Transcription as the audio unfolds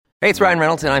Hey, it's Ryan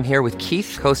Reynolds, and I'm here with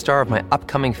Keith, co-star of my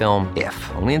upcoming film, If,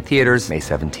 only in theaters May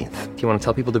 17th. Do you want to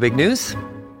tell people the big news?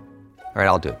 All right,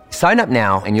 I'll do it. Sign up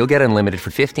now and you'll get unlimited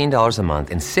for $15 a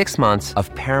month and 6 months of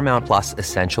Paramount Plus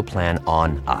Essential Plan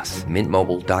on us.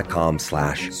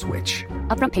 MintMobile.com/switch.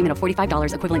 Upfront payment of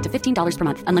 $45 equivalent to $15 per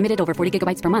month. Unlimited over 40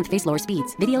 gigabytes per month. Face lower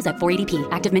speeds. Videos at 480p.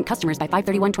 Active Mint customers by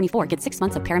 531.24 get 6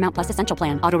 months of Paramount Plus Essential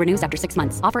Plan. Auto renews after 6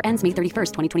 months. Offer ends May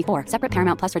 31st, 2024. Separate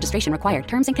Paramount Plus registration required.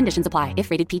 Terms and conditions apply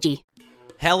if rated PG.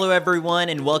 Hello, everyone,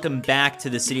 and welcome back to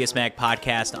the CDS Mag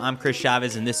podcast. I'm Chris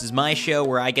Chavez, and this is my show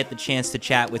where I get the chance to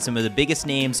chat with some of the biggest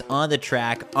names on the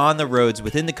track, on the roads,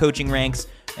 within the coaching ranks,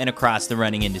 and across the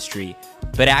running industry.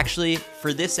 But actually,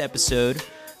 for this episode,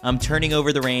 I'm turning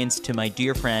over the reins to my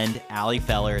dear friend, Allie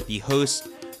Feller, the host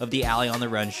of the Allie on the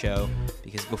Run show,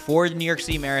 because before the New York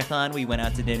City Marathon, we went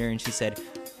out to dinner, and she said,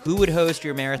 "Who would host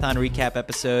your marathon recap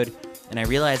episode?" And I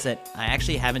realized that I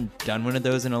actually haven't done one of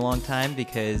those in a long time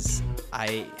because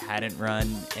I hadn't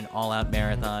run an all-out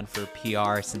marathon for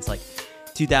PR since like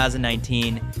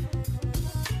 2019.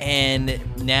 And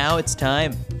now it's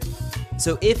time.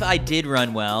 So if I did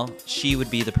run well, she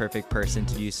would be the perfect person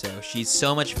to do so. She's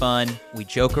so much fun. We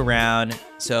joke around.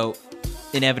 So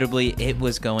inevitably it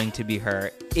was going to be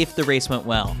her if the race went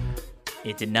well.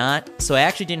 It did not, so I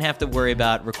actually didn't have to worry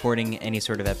about recording any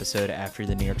sort of episode after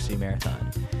the New York City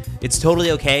Marathon. It's totally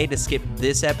okay to skip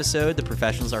this episode. The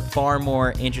professionals are far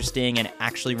more interesting and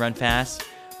actually run fast,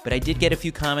 but I did get a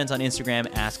few comments on Instagram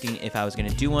asking if I was going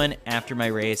to do one after my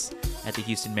race at the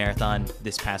Houston Marathon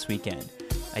this past weekend.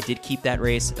 I did keep that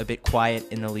race a bit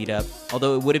quiet in the lead up,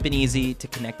 although it would have been easy to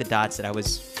connect the dots that I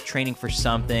was training for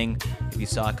something. If you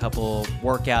saw a couple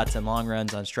workouts and long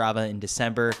runs on Strava in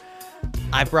December,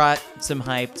 I brought some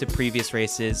hype to previous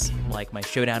races, like my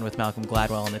showdown with Malcolm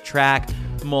Gladwell on the track,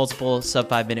 multiple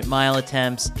sub-5-minute mile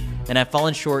attempts, and I've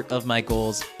fallen short of my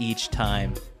goals each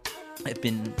time. I've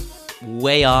been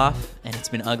way off, and it's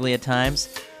been ugly at times,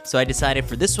 so I decided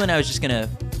for this one I was just going to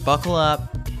buckle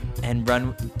up and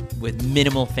run with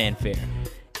minimal fanfare.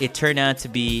 It turned out to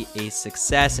be a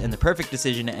success and the perfect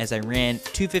decision as I ran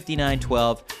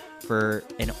 2:59.12 for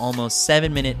an almost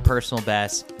 7-minute personal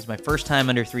best. It was my first time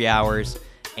under 3 hours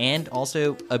and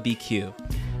also a BQ.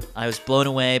 I was blown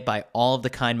away by all of the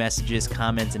kind messages,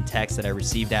 comments, and texts that I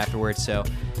received afterwards, so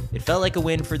it felt like a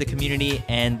win for the community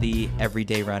and the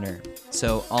everyday runner.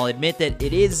 So I'll admit that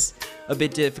it is a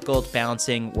bit difficult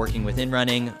balancing working within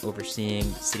running, overseeing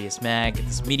CDS Mag,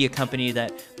 this media company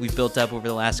that we've built up over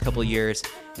the last couple of years,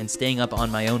 and staying up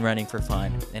on my own running for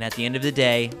fun. And at the end of the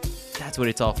day, that's what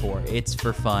it's all for. It's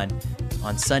for fun.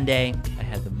 On Sunday, I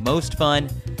had the most fun,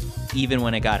 even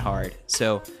when it got hard.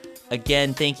 So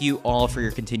again, thank you all for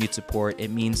your continued support. It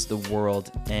means the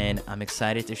world, and I'm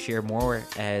excited to share more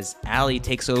as Allie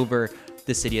takes over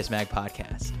the CDS Mag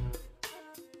podcast.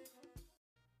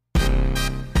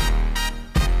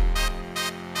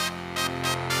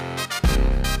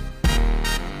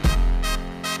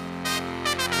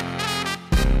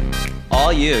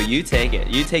 All you take it.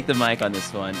 You take the mic on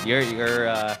this one. You're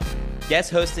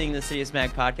guest hosting the CDS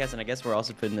Mag podcast, and I guess we're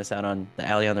also putting this out on the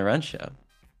Allie on the Run show.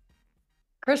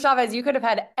 Chris Chavez, you could have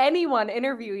had anyone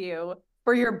interview you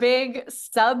for your big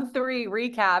sub-3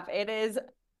 recap. It is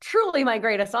truly my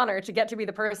greatest honor to get to be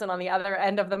the person on the other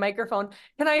end of the microphone.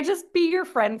 Can I just be your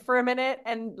friend for a minute?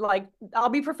 And I'll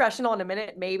be professional in a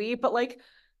minute, maybe, but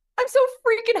I'm so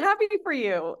freaking happy for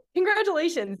you.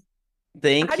 Congratulations.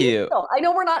 Thank you. I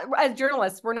know we're not, as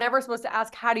journalists, we're never supposed to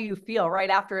ask, how do you feel right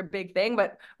after a big thing,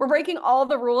 but we're breaking all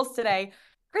the rules today.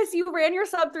 Chris, you ran your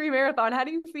sub-3 marathon. How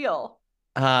do you feel?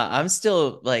 I'm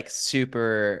still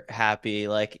super happy.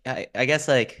 I guess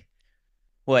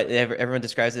what everyone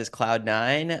describes it as cloud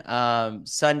nine.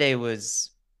 Sunday was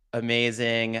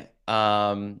amazing.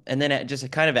 And then just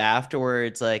kind of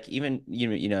afterwards, even,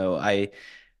 I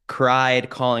cried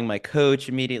calling my coach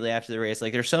immediately after the race.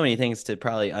 There's so many things to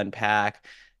probably unpack,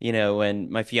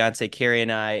 when my fiance Carrie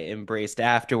and I embraced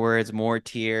afterwards, more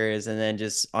tears, and then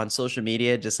just on social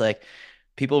media, just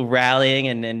people rallying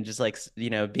and then just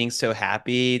being so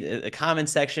happy. The comment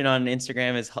section on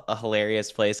Instagram is a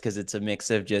hilarious place because it's a mix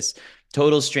of just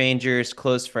total strangers,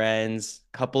 close friends,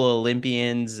 couple of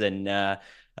Olympians, and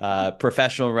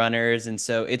professional runners. And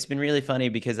so it's been really funny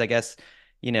because I guess,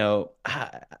 I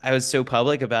was so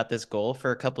public about this goal for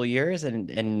a couple of years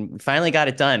and finally got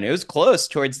it done. It was close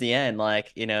towards the end.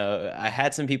 I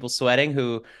had some people sweating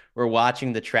who were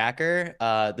watching the tracker,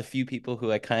 the few people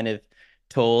who I kind of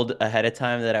told ahead of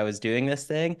time that I was doing this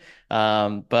thing.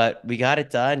 But we got it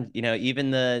done,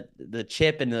 even the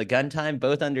chip and the gun time,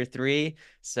 both under 3.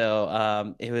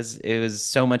 So it was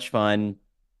so much fun.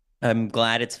 I'm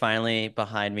glad it's finally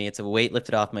behind me. It's a weight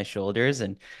lifted off my shoulders.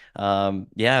 And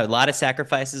yeah, a lot of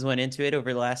sacrifices went into it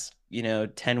over the last,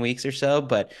 10 weeks or so,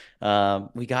 but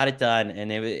we got it done.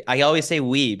 And I always say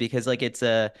we because like it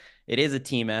is a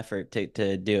team effort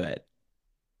to do it.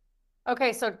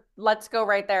 Okay, so let's go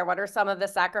right there. What are some of the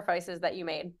sacrifices that you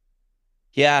made?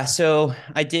 Yeah, so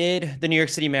I did the New York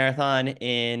City Marathon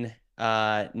in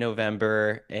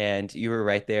November, and you were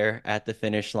right there at the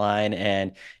finish line,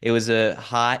 and it was a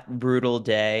hot, brutal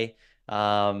day.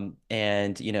 And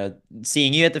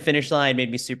seeing you at the finish line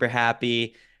made me super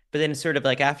happy. But then sort of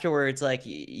like afterwards, like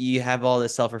you have all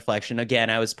this self-reflection. Again,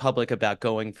 I was public about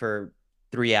going for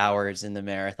 3 hours in the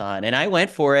marathon, and I went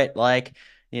for it, like,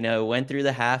 went through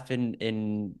the half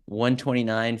in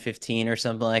 1:29:15 or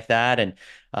something like that. And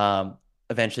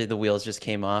eventually the wheels just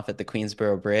came off at the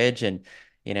Queensboro Bridge, and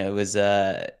it was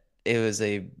a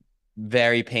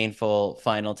very painful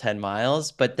final 10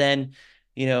 miles. But then,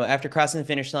 after crossing the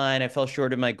finish line, I fell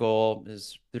short of my goal. It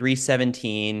was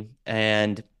 3:17,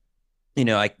 and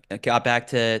I got back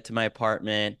to my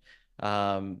apartment,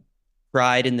 um,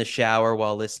 cried in the shower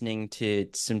while listening to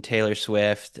some Taylor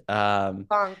Swift. Song.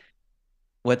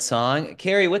 What song?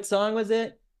 Carrie, what song was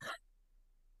it?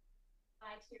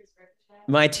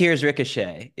 My Tears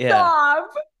Ricochet. Yeah. Stop.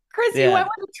 Chris, you went Yeah.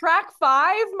 with a track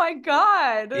five? My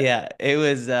God. Yeah, it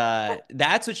was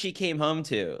that's what she came home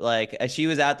to. Like she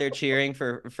was out there cheering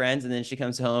for friends, and then she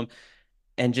comes home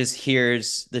and just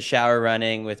hears the shower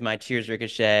running with My Tears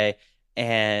Ricochet.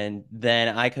 And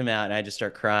then I come out and I just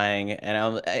start crying,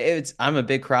 and I'm a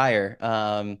big crier.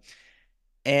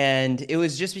 And it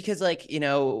was just because, like,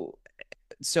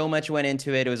 so much went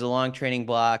into it. It was a long training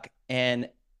block, and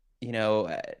you know,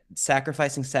 uh,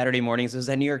 sacrificing Saturday mornings. There was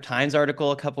a New York Times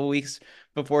article a couple weeks Yeah.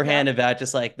 beforehand about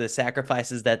just like the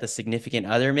sacrifices that the significant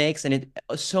other makes, and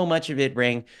so much of it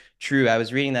rang true. I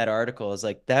was reading that article. It was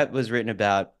like that was written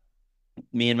about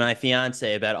me and my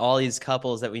fiance, about all these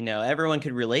couples that we know. Everyone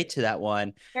could relate to that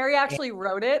one. Harry actually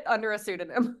wrote it under a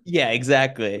pseudonym. Yeah,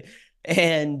 exactly.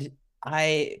 And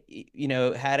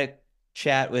had a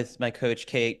chat with my coach,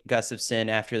 Kate Gustafson,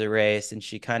 after the race, and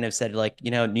she kind of said, like,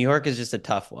 New York is just a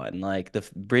tough one. Like, the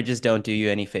bridges don't do you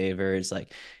any favors.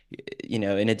 Like,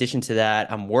 in addition to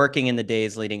that, I'm working in the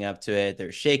days leading up to it.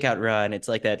 There's shakeout run. It's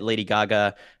like that Lady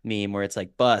Gaga meme where it's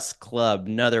like bus,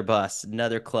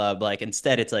 another club. Like,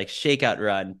 instead, it's like shakeout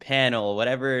run, panel,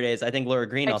 whatever it is. I think Laura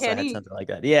Green I also can't had eat. something like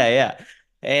that. Yeah, yeah.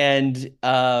 And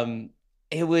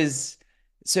it was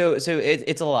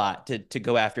it's a lot to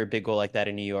go after a big goal like that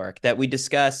in New York that we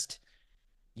discussed.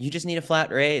 You just need a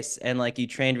flat race, and like you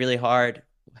trained really hard.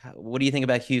 What do you think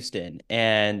about Houston?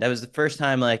 And that was the first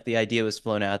time like the idea was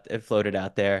floated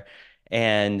out there.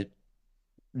 And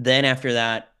then after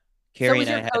that, So Carrie was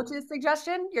and I your had coach's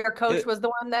suggestion? Your coach it, was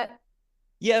the one that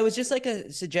yeah, it was just like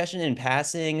a suggestion in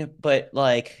passing, but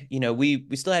like, we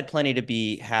still had plenty to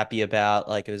be happy about.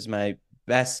 Like it was my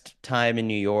best time in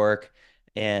New York,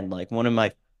 and like one of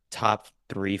my top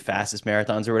three fastest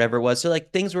marathons or whatever it was. So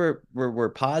like things were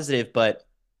positive, but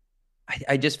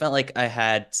I just felt like I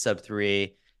had sub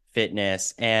 3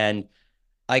 fitness. And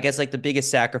I guess like the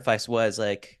biggest sacrifice was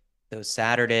like those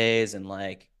Saturdays, and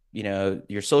like,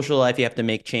 your social life, you have to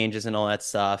make changes and all that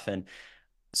stuff. And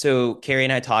so Carrie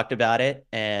and I talked about it,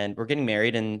 and we're getting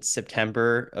married in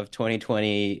September of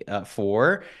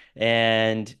 2024.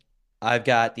 And I've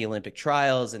got the Olympic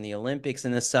trials and the Olympics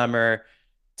in the summer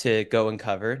to go and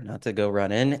cover, not to go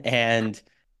run in. And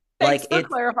thanks like for it,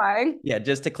 clarifying. yeah,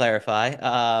 just to clarify.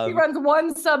 He runs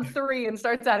one sub three and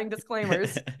starts adding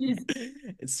disclaimers.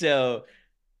 Jeez. So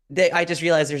I just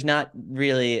realized there's not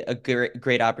really a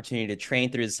great opportunity to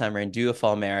train through the summer and do a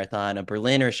fall marathon. A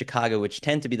Berlin or Chicago, which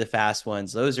tend to be the fast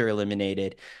ones, those are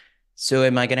eliminated. So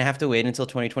am I going to have to wait until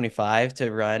 2025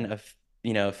 to run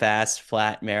fast,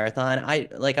 flat marathon?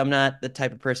 I'm not the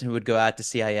type of person who would go out to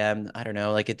CIM. I don't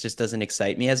know, like it just doesn't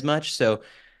excite me as much. So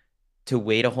to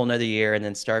wait a whole nother year and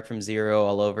then start from zero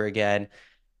all over again,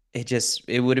 it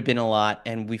would have been a lot.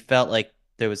 And we felt like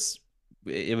it was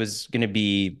going to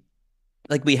be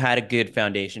like we had a good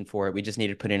foundation for it. We just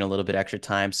needed to put in a little bit extra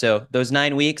time. So those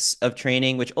 9 weeks of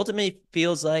training, which ultimately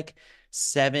feels like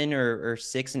 7 or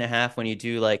 6.5 when you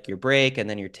do like your break and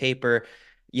then your taper,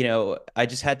 I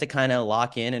just had to kind of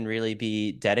lock in and really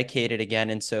be dedicated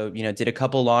again. And so, did a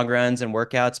couple long runs and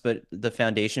workouts, but the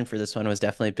foundation for this one was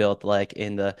definitely built like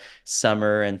in the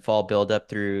summer and fall buildup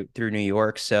through New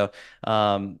York. So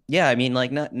yeah, I mean,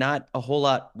 like not a whole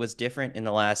lot was different in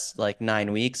the last like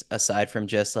 9 weeks, aside from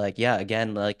just like, yeah,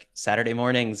 again, like Saturday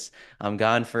mornings, I'm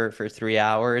gone for 3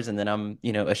 hours, and then I'm,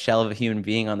 a shell of a human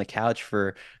being on the couch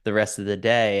for the rest of the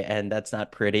day, and that's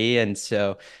not pretty. And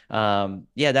so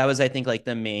yeah, that was, I think, like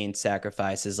the main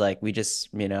sacrifice is like we just,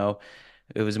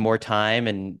 it was more time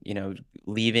and,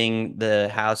 leaving the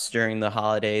house during the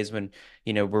holidays when,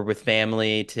 we're with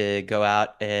family to go out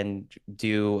and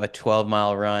do a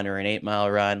 12-mile run or an 8-mile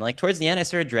run. Like towards the end, I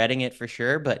started dreading it for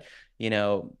sure, but,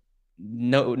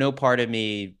 no part of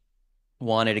me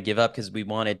wanted to give up because we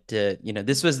wanted to,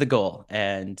 this was the goal.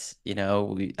 And,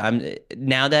 I'm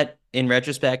now that in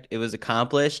retrospect, it was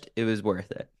accomplished, it was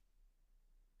worth it.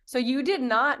 So you did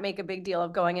not make a big deal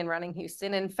of going and running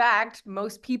Houston. In fact,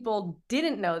 most people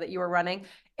didn't know that you were running.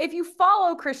 If you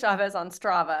follow Chris Chavez on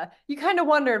Strava, you kind of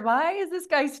wondered, why is this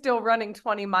guy still running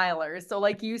 20 milers? So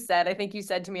like you said, I think you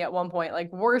said to me at one point,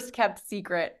 like worst kept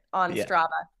secret on Yeah. Strava.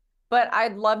 But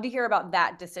I'd love to hear about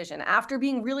that decision. After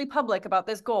being really public about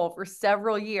this goal for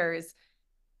several years,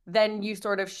 then you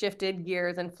sort of shifted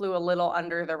gears and flew a little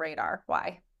under the radar.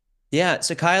 Why? Yeah,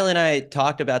 so Kyle and I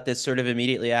talked about this sort of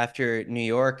immediately after New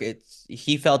York.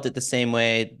 He felt it the same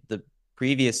way the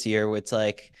previous year, where it's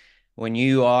like when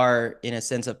you are in a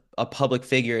sense a public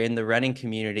figure in the running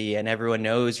community and everyone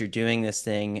knows you're doing this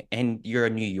thing and you're a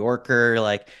New Yorker,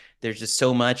 like there's just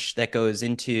so much that goes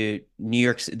into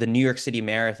the New York City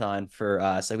Marathon for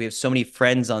us. Like we have so many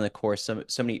friends on the course,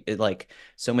 so many like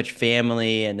so much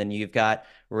family, and then you've got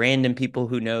random people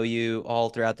who know you all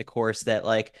throughout the course that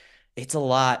like it's a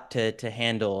lot to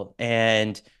handle.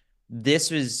 And this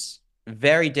was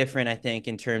very different, I think,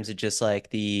 in terms of just like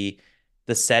the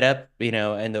setup,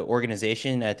 and the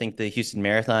organization. I think the Houston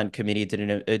Marathon Committee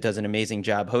does an amazing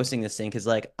job hosting this thing because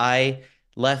like I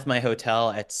left my hotel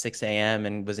at 6 a.m.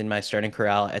 and was in my starting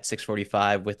corral at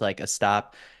 6:45 with like a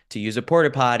stop to use a porta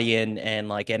potty and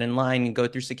like get in line and go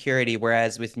through security.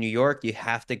 Whereas with New York, you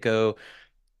have to go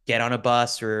get on a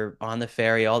bus or on the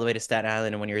ferry all the way to Staten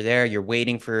Island. And when you're there, you're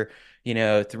waiting for,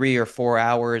 3 or 4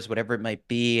 hours, whatever it might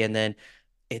be. And then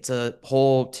it's a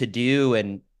whole to do.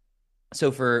 And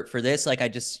so for this, like I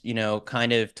just,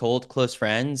 kind of told close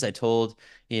friends. I told,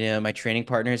 my training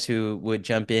partners who would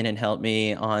jump in and help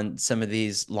me on some of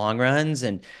these long runs.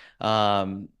 And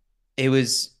um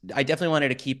I definitely wanted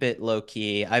to keep it low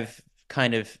key. I've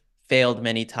kind of failed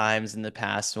many times in the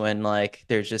past when like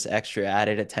there's just extra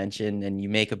added attention and you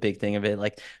make a big thing of it,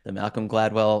 like the Malcolm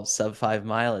Gladwell sub 5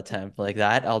 mile attempt like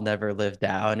that I'll never live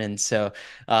down. And so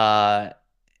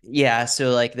yeah,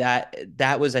 so like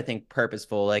that was I think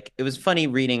purposeful. Like it was funny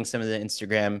reading some of the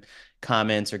Instagram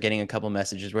comments or getting a couple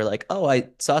messages where like, oh, I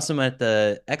saw someone at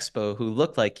the expo who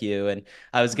looked like you and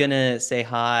I was gonna say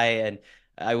hi and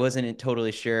I wasn't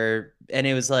totally sure. And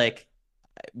it was like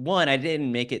one, I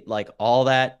didn't make it like all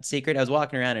that secret. I was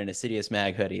walking around in a Sidious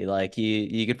Mag hoodie. Like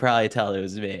you could probably tell it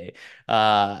was me.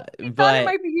 I thought it But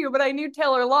might be you, but I knew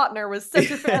Taylor Lautner was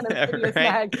such a fan of Phineas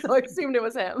right. Mag, so I assumed it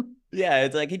was him. Yeah,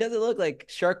 it's like he doesn't look like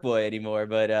Shark Boy anymore.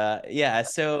 But yeah,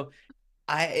 so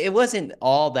it wasn't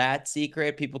all that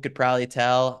secret. People could probably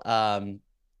tell.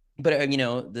 But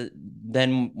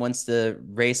then once the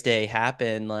race day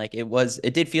happened, like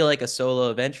it did feel like a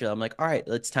solo adventure. I'm like, all right,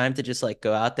 it's time to just like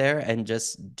go out there and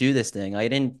just do this thing. I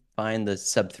didn't find the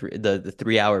sub three, the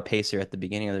 3 hour pacer at the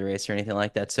beginning of the race or anything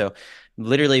like that. So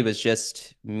literally it was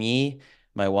just me,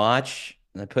 my watch.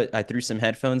 I threw some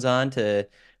headphones on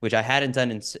which I hadn't done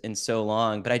in so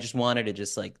long, but I just wanted to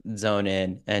just like zone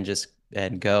in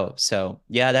and go. So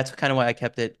yeah, that's kind of why I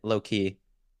kept it low key.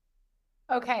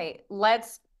 Okay,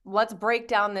 let's break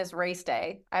down this race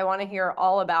day. I want to hear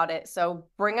all about it. So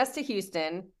bring us to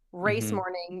Houston, race Mhm.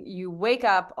 morning. You wake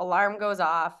up, alarm goes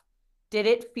off. Did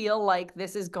it feel like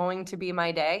this is going to be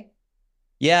my day?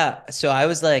 Yeah, so I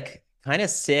was like kind of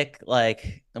sick,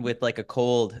 like with like a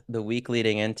cold the week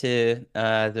leading into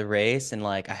the race, and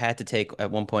like I had to take at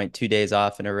one point 2 days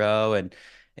off in a row, and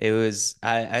it was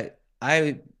I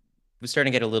was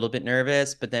starting to get a little bit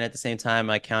nervous, but then at the same time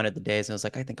I counted the days and I was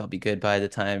like, I think I'll be good by the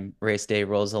time race day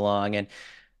rolls along. And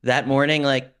that morning,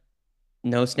 like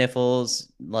no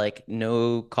sniffles, like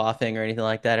no coughing or anything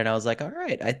like that. And I was like, all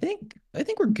right, I think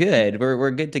we're good.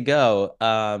 We're good to go.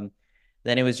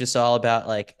 Then it was just all about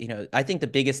like, I think the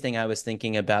biggest thing I was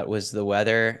thinking about was the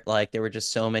weather. Like there were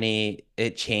just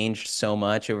it changed so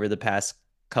much over the past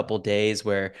couple days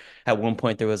where at one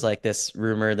point there was like this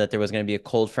rumor that there was going to be a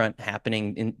cold front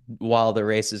happening while the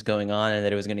race is going on and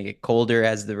that it was going to get colder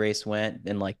as the race went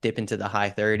and like dip into the high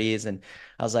 30s. And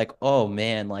I was like, oh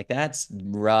man, like that's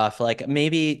rough. Like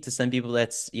maybe to some people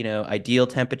that's, ideal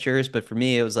temperatures, but for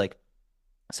me it was like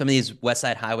some of these West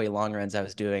Side Highway long runs I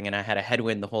was doing, and I had a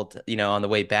headwind the whole, on the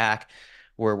way back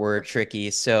were tricky.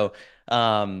 So,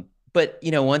 but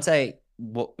once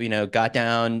got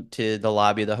down to the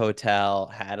lobby of the hotel,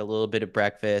 had a little bit of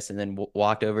breakfast, and then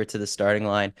walked over to the starting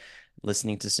line.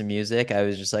 listening to some music. I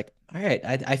was just like, all right,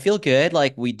 I feel good.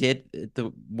 Like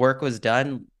the work was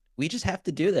done. We just have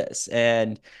to do this.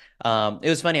 And it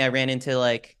was funny. I ran into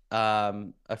like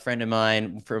a friend of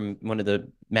mine from one of the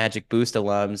Magic Boost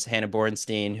alums, Hannah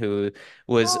Bornstein, who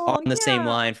was on Oh the same yeah.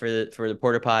 line for the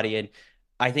porta potty. And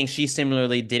I think she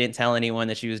similarly didn't tell anyone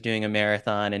that she was doing a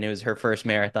marathon, and it was her first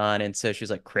marathon. And so she was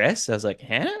like, Chris? I was like,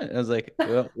 Hannah? I was like,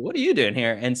 well, what are you doing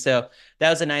here? And so that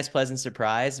was a nice, pleasant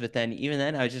surprise. But then even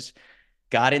then, I just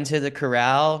got into the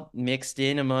corral, mixed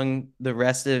in among the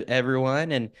rest of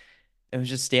everyone, and I was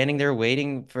just standing there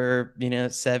waiting for,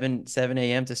 7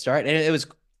 a.m. to start. And it was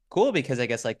cool because I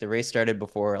guess like the race started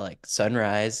before like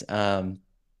sunrise. And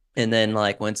then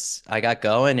like once I got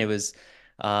going, it was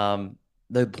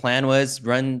the plan was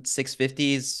run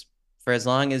 650s for as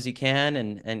long as you can,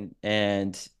 and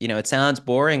it sounds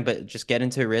boring, but just get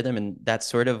into a rhythm, and that's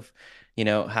sort of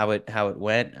how it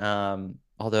went.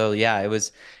 Although yeah, it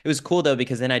was cool though,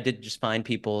 because then I did just find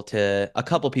a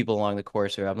couple people along the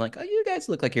course where I'm like, oh, you guys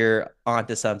look like you're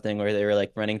onto something, where they were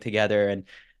like running together, and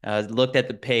looked at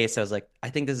the pace. I was like, I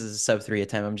think this is a sub 3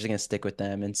 attempt. I'm just gonna stick with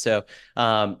them. And so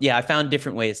yeah, I found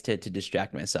different ways to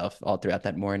distract myself all throughout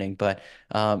that morning. But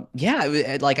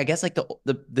yeah, like I guess like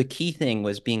the key thing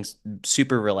was being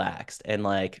super relaxed and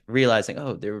like realizing,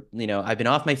 oh, I've been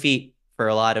off my feet for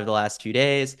a lot of the last 2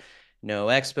 days. No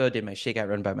expo, did my shakeout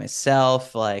run by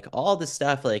myself, like all the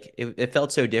stuff. Like it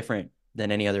felt so different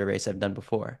than any other race I've done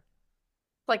before.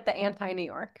 Like the anti-New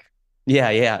York. Yeah,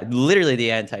 yeah, literally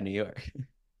the anti-New York.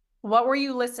 What were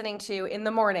you listening to in the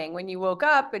morning when you woke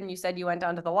up and you said you went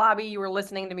down to the lobby? You were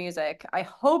listening to music. I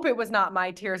hope it was not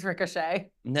My Tears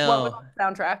Ricochet. What was No. on the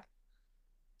soundtrack?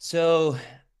 So,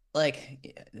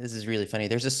 like, this is really funny.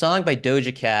 There's a song by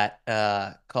Doja Cat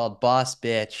called Boss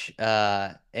Bitch.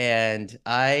 And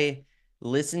I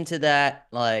listened to that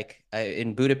like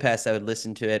in Budapest. I would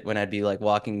listen to it when I'd be like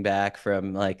walking back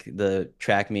from like the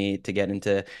track meet to get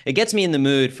into it. Gets me in the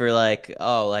mood for like,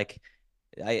 oh, like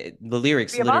the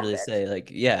lyrics Be a boss literally bitch. say like,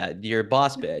 yeah, you're a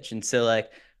boss bitch. And so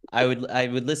like I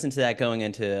would listen to that going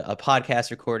into a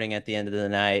podcast recording at the end of the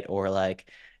night, or like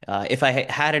if I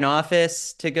had an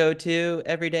office to go to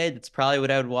every day, that's probably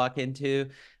what I would walk into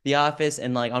the office.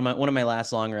 And like on one of my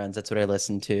last long runs, that's what I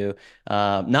listened to.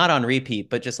 Not on repeat,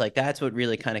 but just like that's what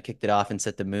really kind of kicked it off and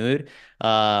set the mood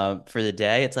for the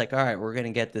day. It's like, all right, we're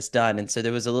gonna get this done. And so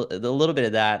there was a little bit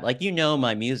of that. Like,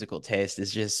 my musical taste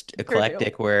is just Sure do.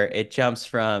 eclectic, where it jumps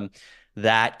from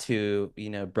that to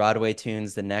Broadway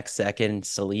tunes the next second,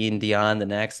 Celine Dion the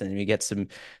next, and we get some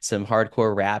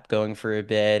hardcore rap going for a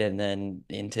bit, and then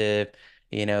into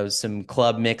some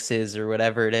club mixes or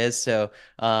whatever it is. So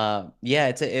yeah,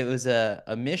 it was a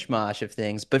mishmash of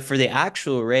things. But for the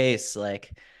actual race,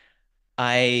 like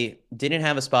I didn't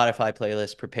have a Spotify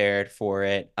playlist prepared for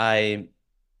it. I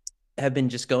have been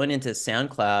just going into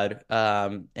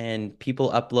SoundCloud, and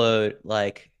people upload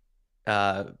like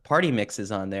party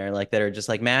mixes on there, like that are just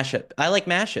like mashup. I like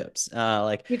mashups.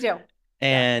 Me too. Yeah.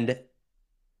 And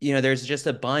there's just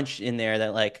a bunch in there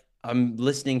that like I'm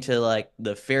listening to like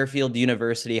the Fairfield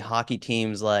University hockey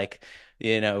teams, like,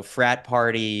 frat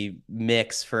party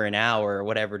mix for an hour or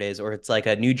whatever it is, or it's like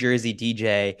a New Jersey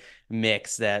DJ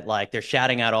mix that like they're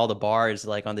shouting out all the bars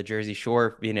like on the Jersey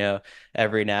Shore,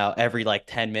 every like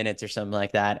 10 minutes or something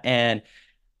like that. And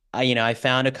I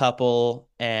found a couple,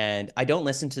 and I don't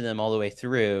listen to them all the way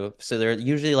through. So they're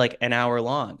usually like an hour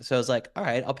long. So I was like, all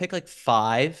right, I'll pick like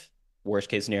five. Worst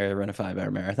case scenario, run a 5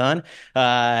 hour marathon.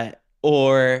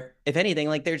 Or if anything,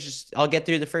 like I'll get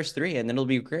through the first three and then it'll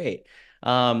be great.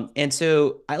 And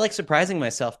so I like surprising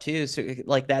myself too. So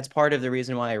like that's part of the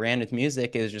reason why I ran with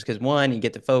music, is just because one, you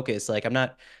get to focus. Like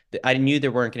I knew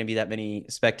there weren't going to be that many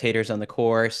spectators on the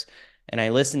course. And I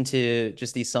listened to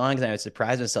just these songs, and I would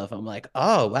surprise myself. I'm like,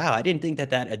 oh, wow, I didn't think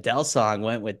that Adele song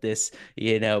went with this,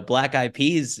 Black Eyed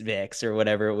Peas mix or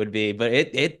whatever it would be. But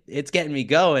it's getting me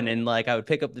going, and like I would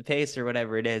pick up the pace or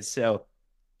whatever it is. So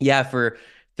yeah, for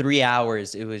 3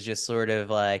 hours, it was just sort of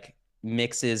like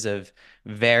mixes of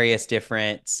various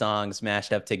different songs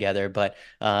mashed up together. But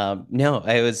no,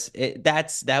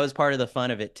 that was part of the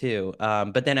fun of it too.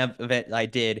 But then I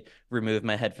did remove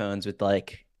my headphones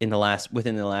within the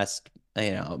last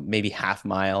maybe half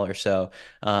mile or so,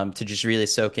 to just really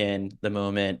soak in the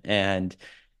moment and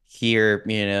hear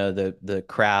the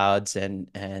crowds,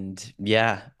 and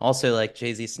yeah, also like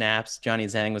Jay-Z snaps, Johnny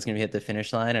Zhang was gonna be at the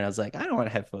finish line, and I was like, I don't want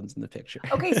headphones in the picture.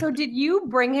 Okay, so did you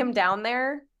bring him down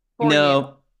there for you?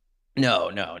 No, No,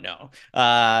 no, no.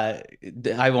 I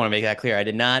want to make that clear. I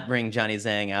did not bring Johnny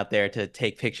Zhang out there to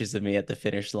take pictures of me at the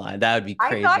finish line. That would be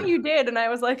I thought crazy. you did, and I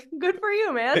was like, good for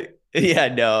you, man. Yeah,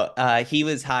 no. He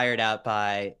was hired out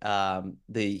by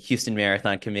the Houston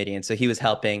Marathon Committee, and so he was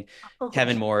helping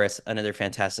Kevin Oh, Morris, another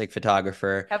fantastic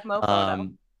photographer. have Mo photo.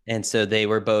 Um, and so they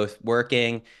were both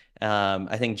working.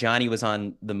 I think Johnny was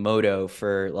on the moto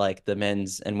for like the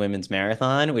men's and women's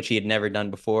marathon, which he had never done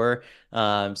before.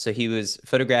 So he was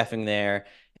photographing there,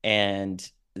 and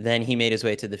then he made his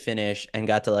way to the finish and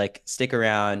got to like stick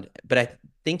around. But I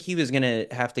think he was gonna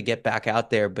have to get back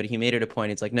out there, but he made it a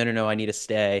point. It's like, no, no, no, I need to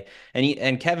stay.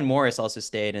 And Kevin Morris also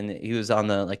stayed, and he was on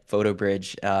the like photo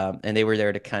bridge, and they were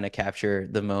there to kind of capture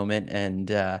the moment. And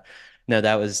no,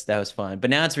 that was fun. But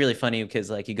now it's really funny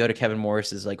because like you go to Kevin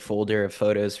Morris's like folder of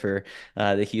photos for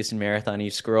the Houston Marathon,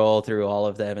 you scroll through all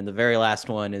of them, and the very last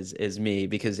one is me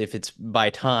because if it's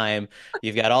by time,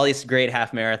 you've got all these great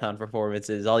half marathon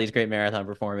performances, all these great marathon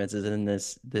performances, and then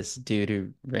this dude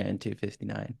who ran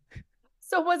 2:59.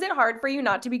 So was it hard for you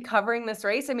not to be covering this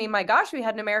race? I mean, my gosh, we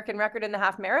had an American record in the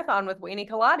half marathon with Wayne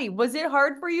Kaladi. Was it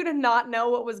hard for you to not know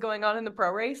what was going on in the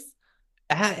pro race?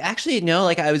 Actually, no,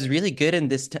 like I was really good in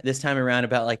this time around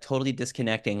about like totally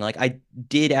disconnecting. Like I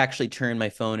did actually turn my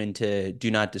phone into do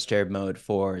not disturb mode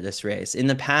for this race. In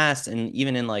the past, and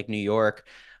even in like New York,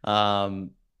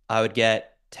 um, I would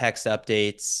get text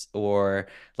updates or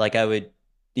like I would,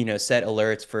 set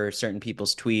alerts for certain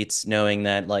people's tweets, knowing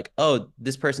that like, oh,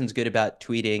 this person's good about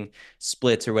tweeting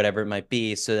splits or whatever it might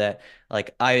be, so that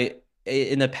like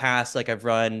in the past, like I've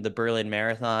run the Berlin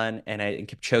Marathon and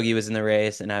Kipchoge was in the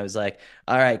race and I was like,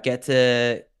 all right, get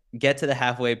to the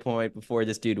halfway point before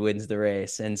this dude wins the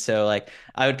race. And so like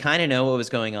I would kind of know what was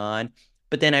going on.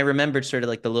 But then I remembered sort of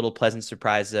like the little pleasant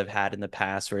surprises I've had in the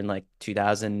past, or in like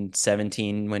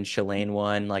 2017 when Shalane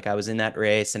won. Like I was in that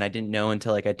race and I didn't know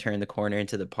until like I turned the corner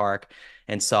into the park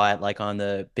and saw it like on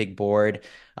the big board.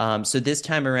 So this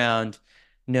time around,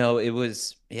 no, it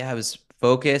was, yeah, I was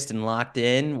focused and locked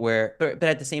in but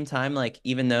at the same time, like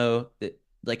even though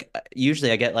like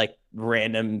usually I get like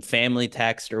random family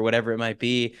text or whatever it might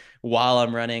be while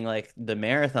I'm running like the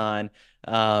marathon.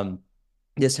 Um,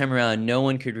 this time around, no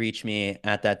one could reach me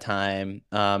at that time.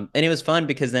 And it was fun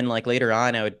because then like later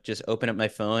on, I would just open up my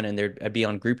phone and I'd be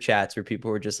on group chats where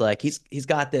people were just like, he's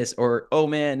got this, or oh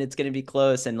man, it's gonna be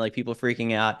close, and like people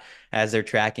freaking out as they're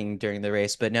tracking during the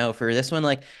race. But no, for this one,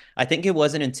 like I think it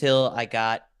wasn't until I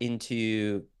got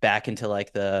into back into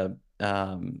like the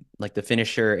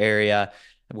finisher area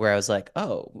where I was like,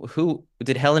 oh, who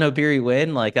did Helen Obiri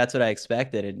win? Like that's what I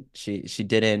expected, and she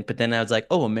didn't. But then I was like,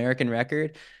 oh, American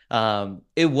record.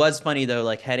 It was funny though,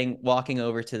 like walking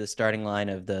over to the starting line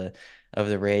of the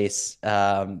race.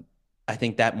 I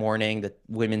think that morning the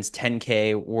women's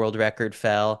 10K world record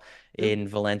fell in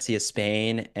Valencia,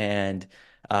 Spain, and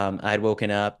I'd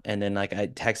woken up and then like I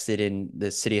texted in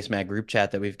the City of Mag group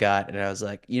chat that we've got, and I was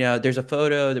like, there's a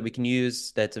photo that we can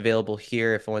use that's available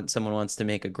here if someone wants to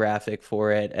make a graphic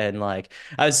for it, and like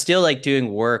I was still like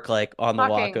doing work like on the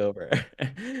walk Shocking. over,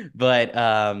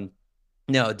 but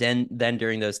no, then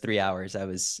during those 3 hours, I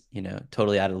was,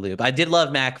 totally out of the loop. I did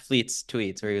love Mac Fleet's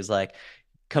tweets where he was like,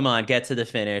 "Come on, get to the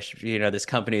finish. This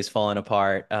company's falling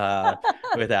apart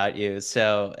without you."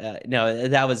 So no,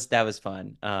 that was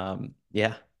fun.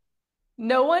 Yeah.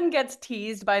 No one gets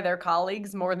teased by their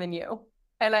colleagues more than you.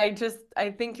 And I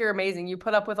think you're amazing. You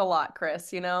put up with a lot,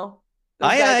 Chris, you know?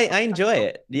 Those guys I are I enjoy special.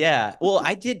 it. Yeah. Well,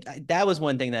 I did. That was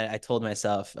one thing that I told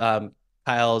myself.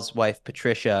 Kyle's wife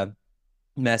Patricia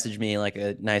messaged me like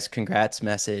a nice congrats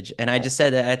message, and I just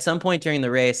said that at some point during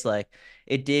the race, like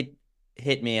it did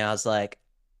hit me. I was like,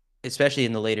 especially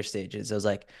in the later stages, I was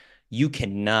like, you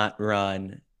cannot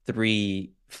run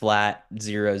 3 flat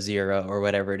 0 0 or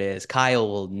whatever it is. Kyle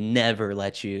will never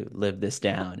let you live this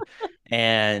down.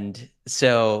 And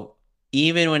so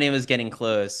even when it was getting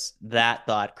close, that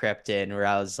thought crept in where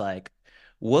I was like,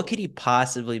 what could he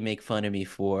possibly make fun of me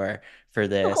for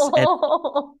this?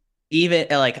 And even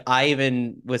like I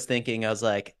even was thinking, I was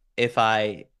like, if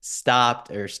I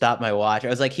stopped my watch, I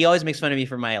was like, he always makes fun of me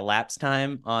for my elapsed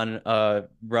time on a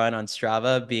run on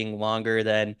Strava being longer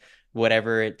than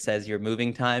whatever it says your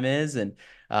moving time is. And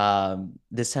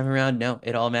this time around, no,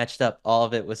 it all matched up. All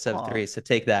of it was sub Aw. three. So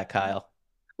take that, Kyle.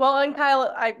 Well, and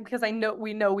Kyle, because I know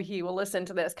we know he will listen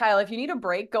to this. Kyle, if you need a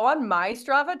break, go on my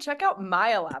Strava, check out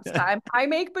my elapsed time. I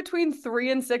make between 3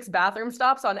 and 6 bathroom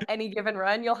stops on any given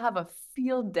run. You'll have a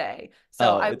field day.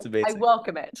 So Oh, I it's I amazing.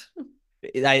 welcome it.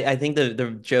 I think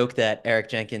the joke that Eric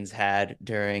Jenkins had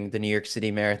during the New York City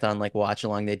Marathon, like watch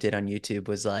along they did on YouTube,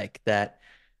 was like that.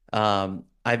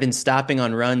 I've been stopping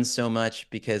on runs so much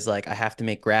because like I have to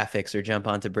make graphics or jump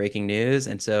onto breaking news.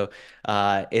 And so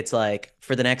it's like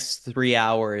for the next 3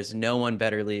 hours, no one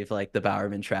better leave like the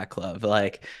Bowerman Track Club,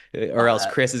 like, or Love else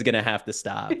that. Chris is gonna have to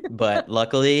stop. But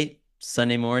luckily,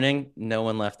 Sunday morning, no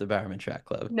one left the Bowerman Track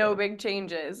Club. No big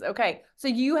changes. Okay. So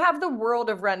you have the world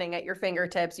of running at your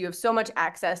fingertips. You have so much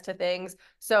access to things.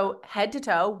 So head to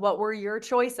toe, what were your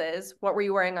choices? What were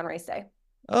you wearing on race day?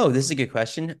 Oh, this is a good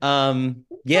question.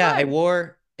 Yeah, I Fun.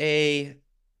 wore a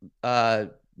uh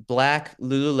black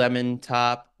Lululemon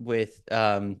top with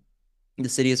the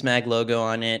Citius Mag logo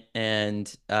on it and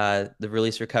the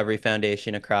Release Recovery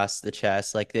Foundation across the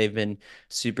chest. Like they've been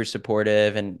super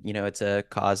supportive, and it's a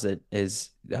cause that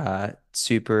is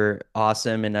super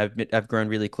awesome. And I've grown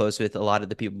really close with a lot of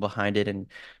the people behind it and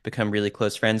become really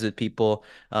close friends with people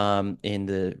in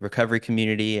the recovery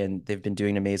community, and they've been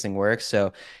doing amazing work.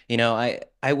 So,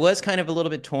 I was kind of a little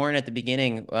bit torn at the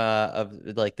beginning of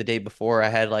like the day before. I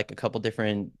had like a couple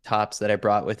different tops that I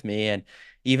brought with me, and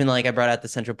even like I brought out the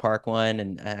Central Park one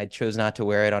and I chose not to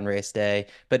wear it on race day.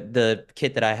 But the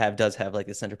kit that I have does have like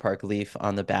the Central Park leaf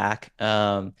on the back.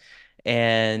 And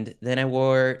then I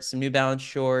wore some New Balance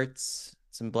shorts,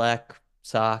 some black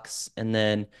socks, and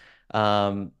then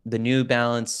the New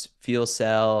Balance Fuel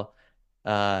Cell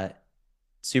uh,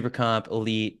 Super Comp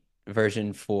Elite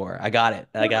version 4. I got it.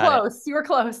 You I were got it. close. You were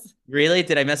close. Really?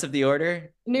 Did I mess up the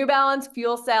order? New Balance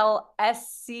Fuel Cell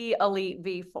SC Elite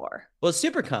V4. Well,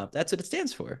 Super Comp. That's what it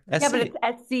stands for. Yeah, but SC.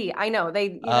 it's SC. I know.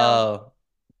 Oh,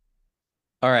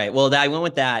 all right. Well, I went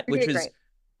with that, You're which doing was great.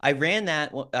 I ran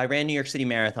that. I ran New York City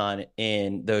Marathon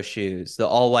in those shoes, the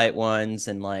all white ones,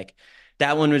 and like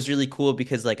that one was really cool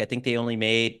because like I think they only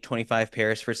made 25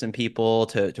 pairs for some people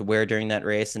to wear during that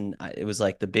race, and it was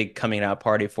like the big coming out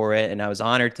party for it, and I was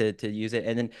honored to use it.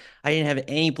 And then I didn't have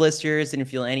any blisters, didn't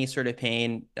feel any sort of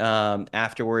pain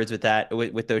afterwards with that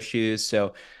with those shoes.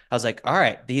 So I was like, all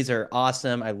right, these are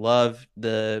awesome. I love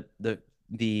the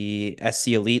SC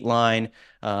Elite line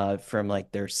from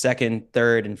like their second,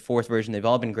 third, and fourth version. They've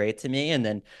all been great to me. And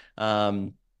then,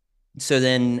 so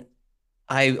then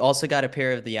I also got a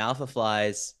pair of the Alpha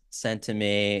Flies sent to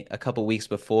me a couple weeks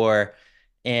before,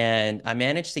 and I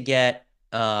managed to get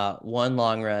one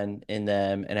long run in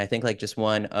them, and I think like just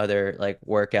one other like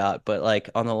workout. But like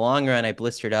on the long run, I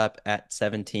blistered up at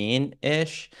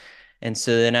 17-ish. And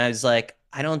so then I was like,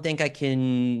 I don't think I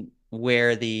can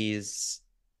wear these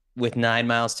with 9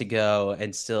 miles to go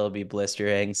and still be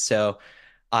blistering. So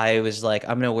I was like,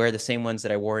 I'm gonna wear the same ones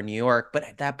that I wore in New York. But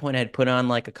at that point, I'd put on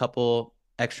like a couple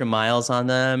extra miles on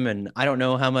them, and I don't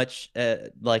know how much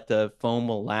like the foam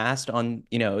will last on.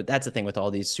 That's the thing with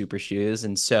all these super shoes.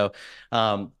 And so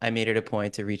I made it a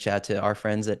point to reach out to our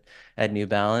friends at New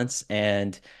Balance,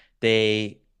 and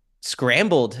they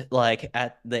scrambled like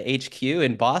at the HQ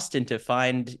in Boston to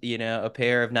find, a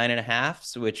pair of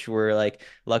 9.5s, which were like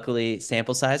luckily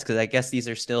sample size because I guess these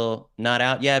are still not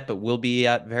out yet, but will be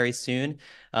out very soon.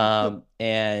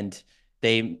 And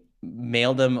they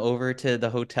mailed them over to the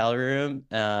hotel room,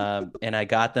 and I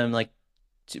got them like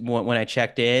when I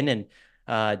checked in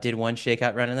and did one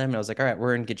shakeout run in them. And I was like, all right,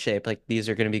 we're in good shape. Like these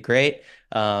are going to be great.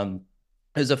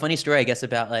 There's a funny story, I guess,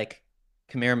 about like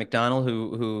Kamara McDonald,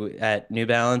 who at New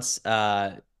Balance,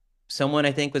 someone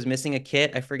I think was missing a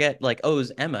kit. I forget, like, it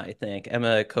was Emma, I think,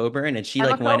 Emma Coburn, and she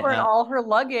Emma like went Coburn, out. all her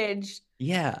luggage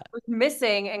Yeah, was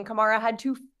missing, and Kamara had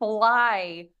to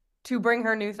fly to bring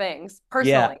her new things yeah.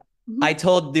 personally. I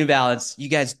told New Balance, you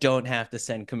guys don't have to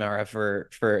send Kamara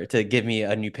for to give me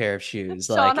a new pair of shoes.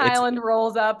 Sean Like it's Highland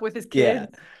rolls up with his yeah.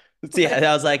 kids. So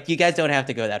yeah, I was like, you guys don't have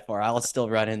to go that far. I'll still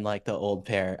run in like the old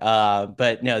pair.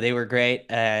 But no, they were great,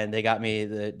 and they got me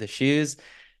the shoes.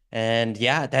 And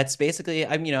yeah, that's basically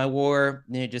I wore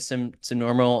just some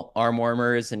normal arm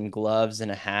warmers and gloves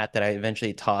and a hat that I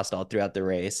eventually tossed all throughout the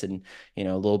race, and a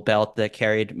little belt that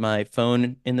carried my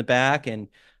phone in the back, and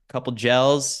a couple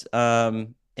gels.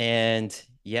 And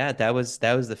yeah, that was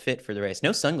the fit for the race.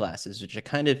 No sunglasses, which I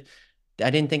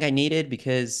didn't think I needed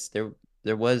because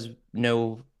there was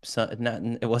no sun, not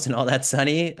it wasn't all that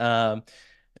sunny.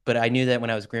 But I knew that when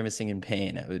I was grimacing in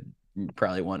pain, I would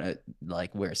probably want to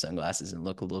like wear sunglasses and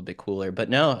look a little bit cooler. But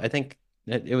no, I think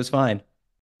it was fine.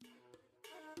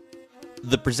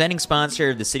 The presenting sponsor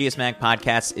of the Citius Mag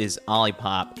podcast is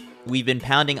Olipop. We've been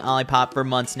pounding Olipop for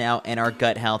months now, and our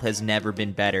gut health has never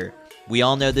been better. We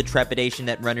all know the trepidation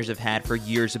that runners have had for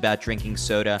years about drinking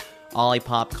soda.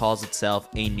 Olipop calls itself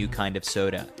a new kind of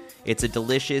soda. It's a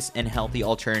delicious and healthy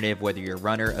alternative whether you're a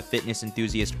runner, a fitness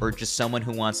enthusiast, or just someone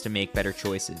who wants to make better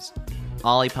choices.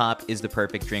 Olipop is the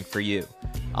perfect drink for you.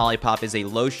 Olipop is a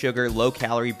low-sugar,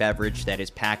 low-calorie beverage that is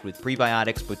packed with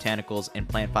prebiotics, botanicals, and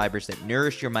plant fibers that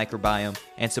nourish your microbiome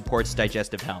and supports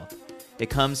digestive health. It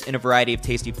comes in a variety of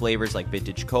tasty flavors like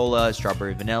vintage cola,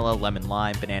 strawberry vanilla, lemon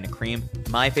lime, banana cream.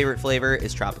 My favorite flavor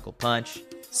is tropical punch.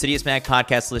 Sidious Mag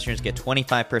podcast listeners get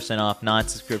 25% off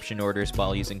non-subscription orders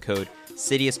while using code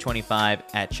Sidious25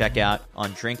 at checkout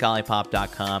on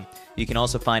drinkolipop.com. You can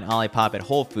also find Olipop at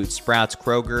Whole Foods, Sprouts,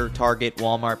 Kroger, Target,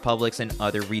 Walmart, Publix, and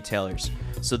other retailers.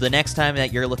 So the next time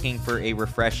that you're looking for a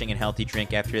refreshing and healthy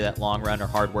drink after that long run or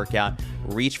hard workout,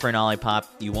 reach for an Olipop.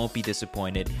 You won't be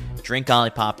disappointed.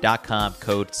 Drinkolipop.com,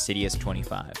 code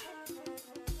Sidious25.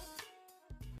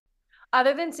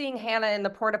 Other than seeing Hannah in the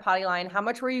porta potty line, how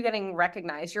much were you getting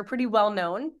recognized? You're pretty well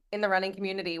known in the running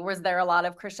community. Was there a lot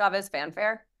of Chris Chavez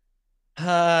fanfare?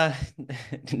 No.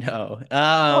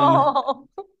 Oh,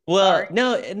 Well, sorry.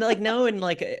 no, and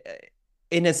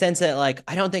in a sense that like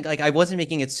I don't think like I wasn't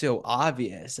making it so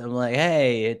obvious. I'm like,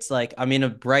 hey, it's like I'm in a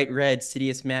bright red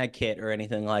Sidious Mag kit or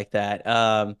anything like that.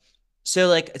 So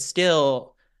like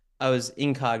still I was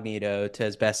incognito to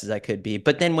as best as I could be.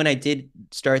 But then when I did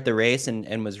start the race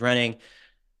and was running,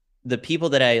 the people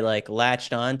that I like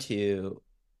latched onto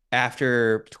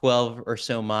after 12 or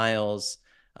so miles,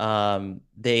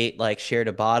 they like shared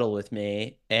a bottle with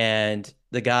me, and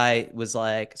the guy was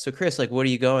like, so Chris, like, what are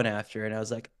you going after? And I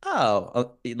was like,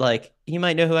 oh, like he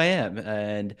might know who I am.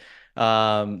 And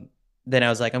then I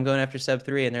was like, I'm going after sub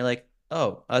 3. And they're like,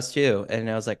 oh, us too. And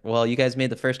I was like, well, you guys made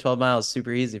the first 12 miles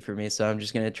super easy for me, so I'm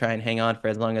just going to try and hang on for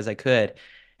as long as I could.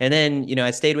 And then,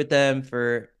 I stayed with them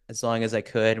for as long as I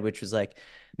could, which was like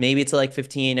maybe to like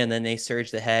 15, and then they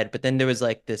surged ahead. But then there was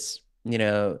like this,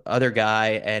 other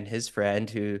guy and his friend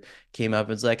who came up and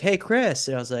was like, hey, Chris.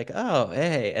 And I was like, oh,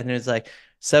 hey. And then it's like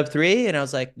sub 3. And I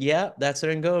was like, yeah, that's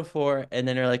what I'm going for. And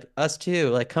then they're like, us too,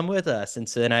 like, come with us. And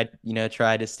so then I,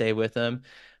 tried to stay with them.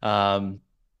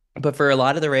 But for a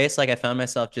lot of the race, like I found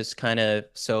myself just kind of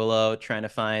solo, trying to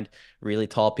find really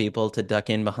tall people to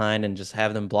duck in behind and just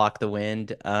have them block the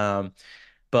wind.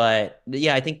 But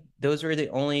yeah, I think those were the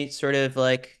only sort of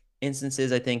like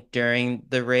instances I think during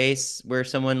the race where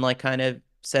someone like kind of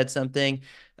said something.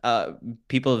 Uh,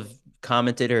 People have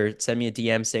commented or sent me a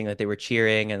DM saying that they were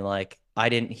cheering, and like I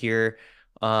didn't hear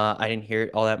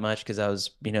it all that much because I was,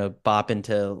 bopping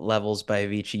to Levels by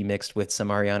Avicii mixed with some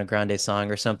Ariana Grande song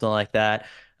or something like that.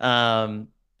 Um,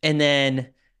 and then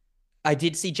I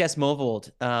did see Jess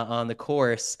Movold on the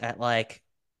course at like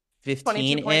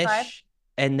 22.5. 15-ish.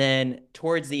 And then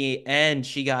towards the end,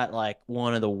 she got like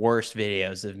one of the worst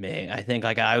videos of me. I think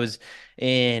like I was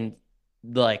in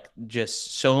like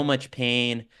just so much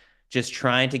pain, just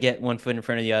trying to get one foot in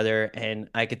front of the other. And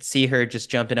I could see her just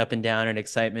jumping up and down in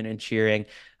excitement and cheering.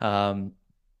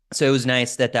 So it was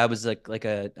nice that was like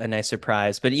a nice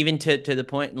surprise. But even to the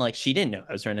point, like she didn't know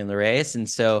I was running the race. And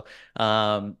so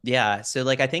yeah, so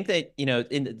like I think that,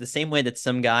 in the same way that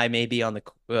some guy maybe on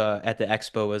the at the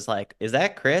expo was like, is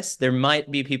that Chris? There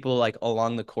might be people like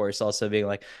along the course also being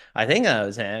like, I think that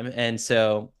was him. And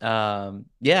so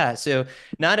yeah, so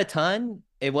not a ton.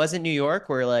 It wasn't New York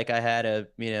where like I had a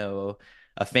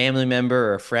family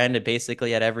member or a friend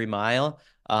basically at every mile.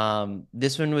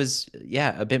 This one was,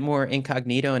 yeah, a bit more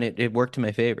incognito, and it worked to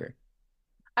my favor.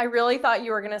 I really thought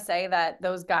you were going to say that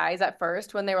those guys at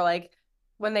first, when they were like,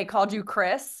 when they called you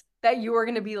Chris, that you were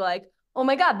going to be like, oh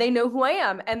my God, they know who I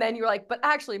am. And then you're like, but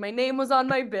actually, my name was on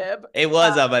my bib. It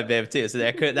was on my bib too, so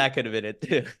that could have been it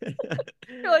too.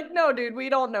 You're like, no, dude, we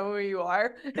don't know who you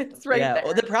are. It's right Yeah, there.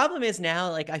 well, the problem is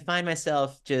now, like, I find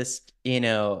myself just,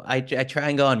 I try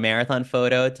and go on Marathon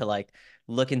Photo to like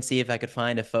look and see if I could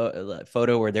find a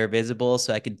photo where they're visible,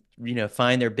 so I could,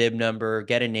 find their bib number,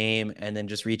 get a name, and then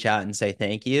just reach out and say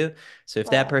thank you. So if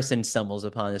that Oh. person stumbles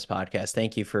upon this podcast,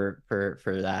 thank you for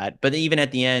that. But even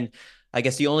at the end, I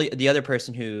guess the other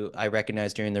person who I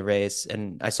recognized during the race,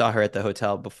 and I saw her at the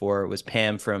hotel before, was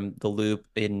Pam from the Loop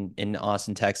in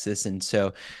Austin, Texas, and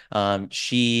so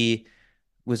she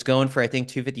was going for I think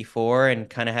 254 and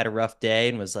kind of had a rough day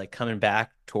and was like coming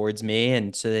back towards me.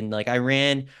 And so then like I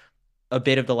ran a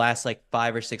bit of the last like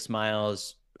 5 or 6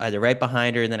 miles either right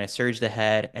behind her, and then I surged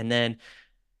ahead. And then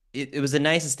it was the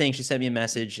nicest thing. She sent me a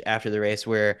message after the race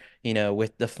where,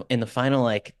 with in the final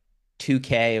like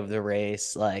 2K of the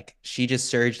race, like she just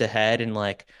surged ahead, and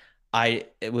like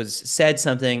it was said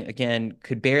something again,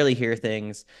 could barely hear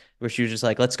things, where she was just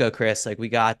like, let's go, Chris, like we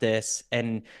got this.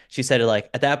 And she said it like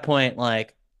at that point,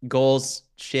 like goals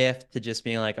shift to just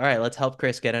being like, all right, let's help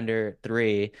Chris get under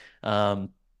 3.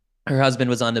 Her husband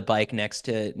was on the bike next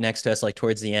to us like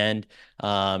towards the end,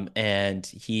 and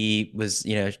he was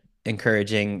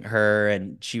encouraging her,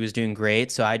 and she was doing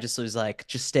great. So I just was like,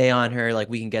 just stay on her, like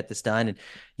we can get this done.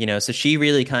 And so she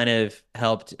really kind of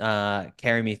helped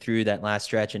carry me through that last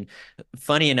stretch. And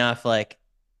funny enough, like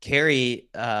Carrie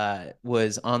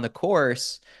was on the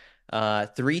course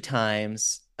 3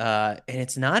 times. And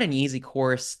it's not an easy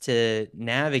course to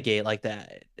navigate like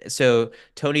that. So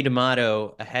Tony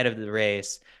D'Amato, ahead of the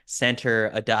race, sent her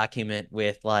a document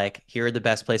with like, here are the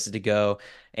best places to go.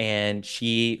 And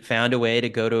she found a way to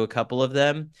go to a couple of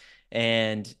them.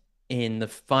 And in the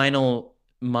final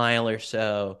mile or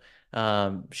so,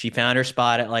 she found her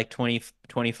spot at like 20,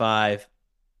 25,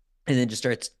 and then just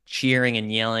starts cheering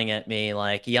and yelling at me,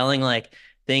 like yelling like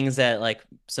things that like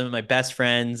some of my best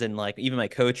friends and like even my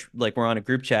coach, like we're on a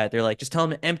group chat. They're like, just tell him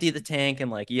to empty the tank and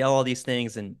like yell all these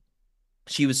things. And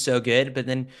she was so good. But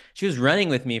then she was running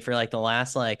with me for like the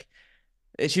last like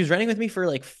she was running with me for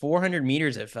like 400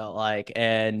 meters, it felt like.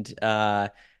 And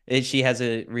she has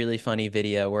a really funny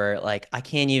video where like I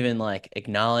can't even like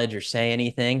acknowledge or say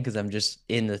anything because I'm just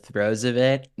in the throes of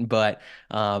it. But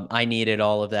I needed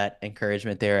all of that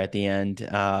encouragement there at the end.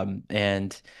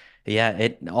 And yeah,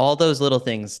 all those little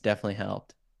things definitely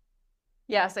helped.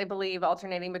 Yes, I believe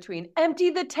alternating between empty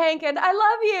the tank and I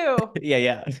love you, Yeah,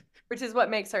 yeah. which is what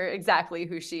makes her exactly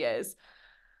who she is.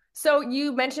 So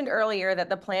you mentioned earlier that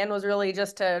the plan was really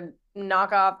just to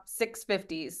knock off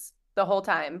 650s the whole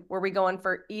time. Were we going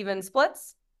for even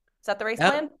splits? Is that the race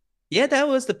That, plan? yeah, that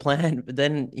was the plan. But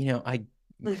then, I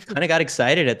kind of got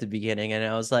excited at the beginning and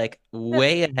I was like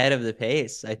way ahead of the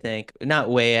pace, I think. Not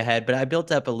way ahead, but I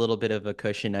built up a little bit of a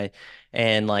cushion.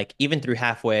 And like even through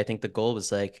halfway, I think the goal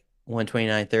was like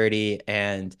 129.30,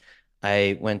 and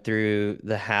I went through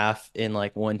the half in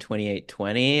like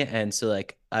 128.20, and so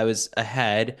like I was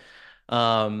ahead.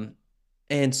 Um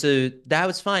and so that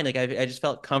was fine. Like I just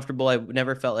felt comfortable. I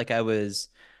never felt like I was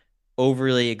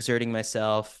overly exerting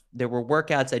myself. There were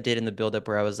workouts I did in the buildup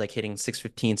where I was like hitting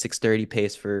 6:15, 6:30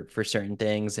 pace for certain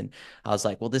things. And I was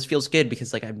like, well, this feels good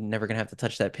because like I'm never gonna have to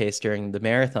touch that pace during the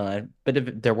marathon.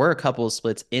 But there were a couple of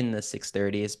splits in the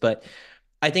 6:30s. But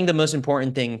I think the most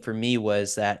important thing for me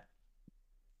was that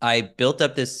I built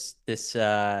up this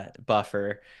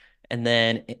buffer, and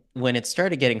then when it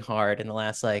started getting hard in the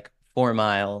last like 4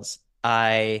 miles,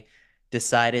 I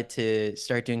decided to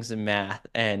start doing some math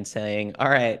and saying, all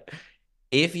right,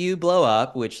 if you blow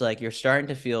up, which like you're starting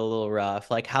to feel a little rough,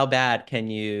 like how bad can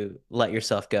you let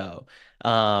yourself go?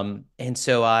 And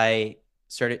so I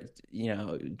started,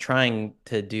 trying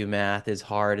to do math is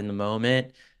hard in the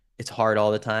moment. It's hard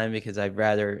all the time because I'd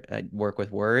rather work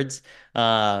with words.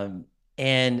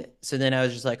 And so then I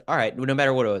was just like, all right, no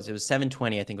matter what it was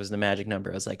 720, I think was the magic number.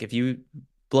 I was like, if you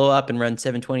blow up and run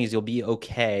 720s, you'll be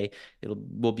okay.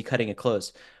 We'll be cutting it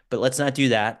close. But let's not do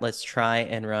that. Let's try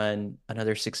and run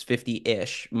another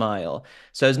 650-ish mile.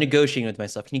 So I was negotiating with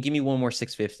myself. Can you give me one more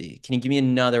 650? Can you give me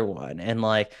another one? And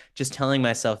like just telling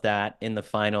myself that in the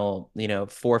final, 4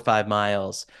 or 5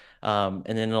 miles. And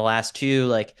then the last two,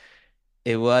 like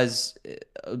it was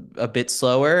a bit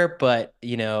slower, but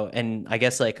and I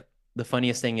guess like the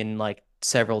funniest thing in like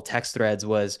several text threads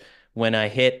was when I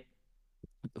hit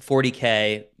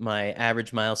 40K, my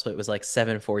average mile split was like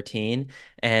 7:14,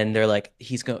 and they're like,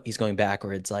 he's going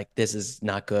backwards. Like this is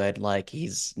not good. Like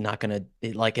he's not gonna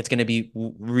like it's gonna be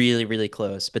really, really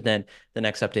close. But then the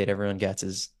next update everyone gets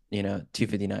is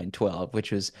 2:59.12,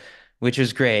 which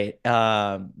was great.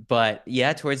 But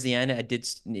yeah, towards the end, I did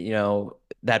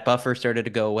that buffer started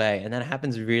to go away, and that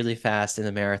happens really fast in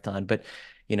the marathon. But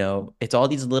it's all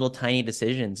these little tiny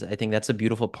decisions. I think that's a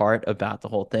beautiful part about the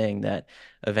whole thing that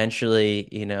eventually,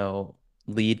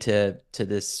 lead to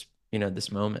this,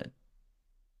 this moment.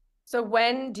 So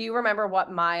do you remember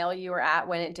what mile you were at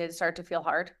when it did start to feel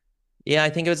hard? Yeah, I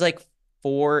think it was like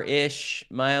 4-ish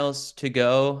miles to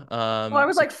go. Well, I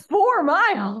was like 4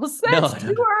 miles. No, That's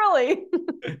too early.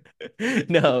 You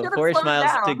no, should have 4-ish slowed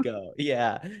miles to down. go.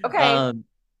 Yeah. Okay.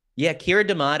 Yeah, Kira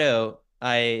D'Amato,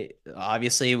 I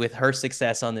obviously with her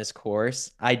success on this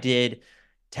course, I did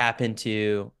tap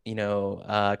into,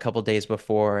 a couple days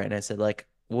before, and I said like,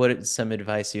 what is some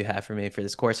advice you have for me for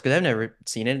this course? Because I've never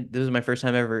seen it. This was my first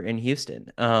time ever in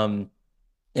Houston.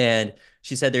 And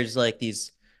she said there's like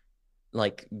these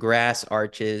like grass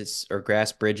arches or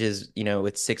grass bridges,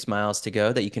 with 6 miles to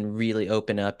go that you can really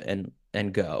open up and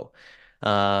go.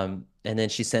 And then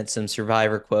she sent some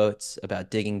survivor quotes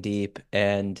about digging deep.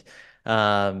 And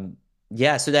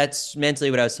yeah, so that's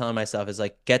mentally what I was telling myself is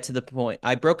like get to the point.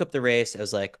 I broke up the race. I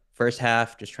was like, first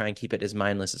half, just try and keep it as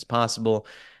mindless as possible.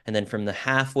 And then from the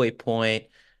halfway point,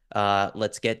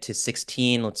 let's get to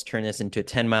 16. Let's turn this into a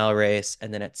 10-mile race.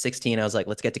 And then at 16, I was like,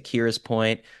 let's get to Kira's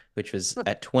Point, which was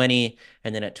at 20.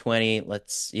 And then at 20,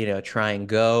 let's, try and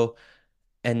go.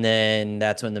 And then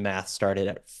that's when the math started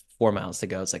at 4 miles to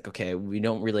go. It's like, okay, we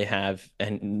don't really have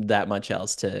that much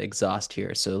else to exhaust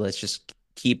here. So let's just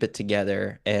keep it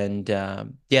together. And yeah,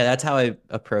 that's how I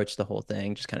approach the whole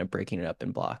thing, just kind of breaking it up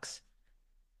in blocks.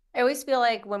 I always feel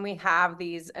like when we have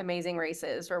these amazing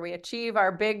races where we achieve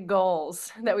our big goals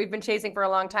that we've been chasing for a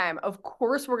long time, of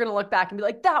course, we're going to look back and be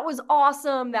like, that was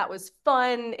awesome. That was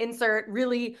fun. Insert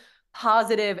really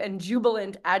positive and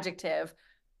jubilant adjective.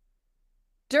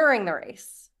 During the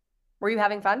race, were you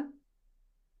having fun?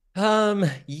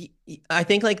 I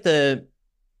think like the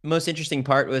most interesting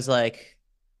part was like,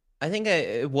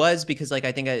 it was because like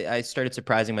I think I started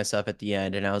surprising myself at the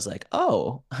end, and I was like,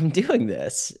 oh, I'm doing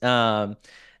this.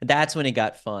 That's when it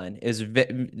got fun. It was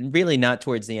really not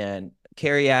towards the end.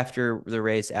 Carrie, after the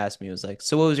race, asked me, was like,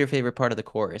 so what was your favorite part of the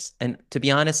course? And to be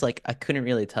honest, like I couldn't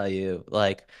really tell you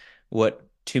like what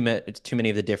too many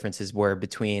of the differences were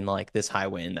between like this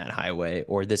highway and that highway,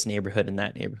 or this neighborhood and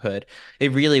that neighborhood.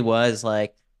 It really was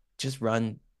like just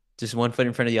run just one foot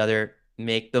in front of the other,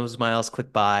 make those miles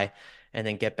click by, and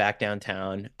then get back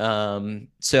downtown.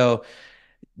 So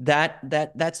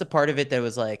that's the part of it that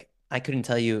was like I couldn't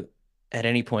tell you at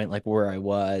any point like where I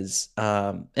was.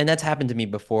 And that's happened to me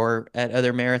before at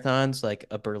other marathons, like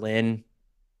a Berlin.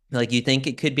 Like you think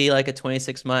it could be like a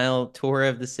 26-mile tour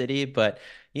of the city, but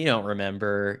you don't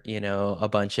remember, a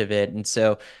bunch of it. And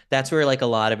so that's where like a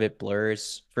lot of it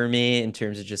blurs for me in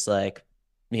terms of just like,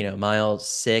 mile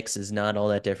 6 is not all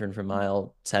that different from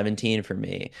mile 17 for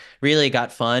me. Really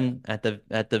got fun at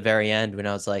the very end when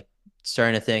I was like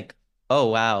starting to think, oh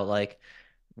wow, like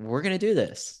we're gonna do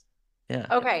this. Yeah.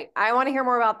 Okay, I want to hear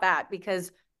more about that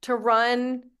because to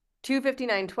run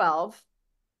 2:59:12,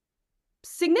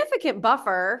 significant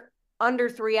buffer under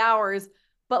 3 hours,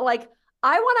 but like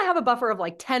I want to have a buffer of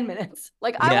like 10 minutes.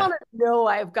 Like I Yeah. want to know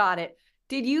I've got it.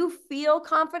 Did you feel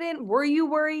confident? Were you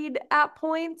worried at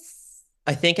points?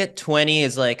 I think at 20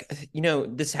 is like,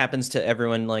 this happens to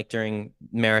everyone like during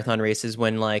marathon races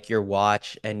when like your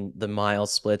watch and the mile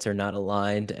splits are not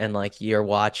aligned, and like your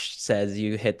watch says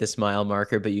you hit this mile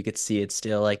marker, but you could see it's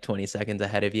still like 20 seconds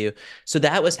ahead of you. So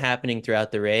that was happening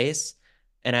throughout the race.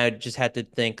 And I just had to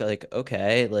think like,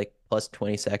 okay, like plus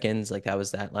 20 seconds, like that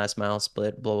was that last mile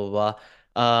split, blah, blah,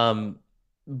 blah.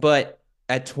 But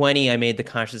at 20, I made the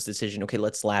conscious decision, okay,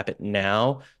 let's lap it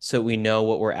now so we know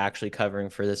what we're actually covering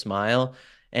for this mile.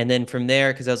 And then from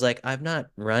there, because I was like, I'm not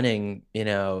running,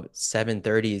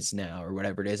 7:30s now or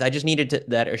whatever it is. I just needed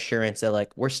that assurance that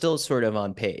like we're still sort of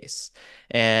on pace.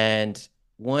 And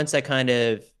once I kind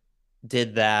of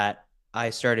did that,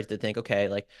 I started to think, okay,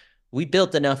 like we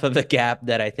built enough of a gap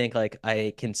that I think like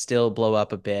I can still blow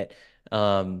up a bit.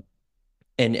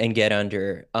 And get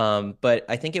under. But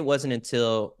I think it wasn't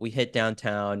until we hit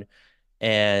downtown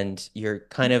and you're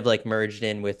kind of like merged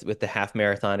in with the half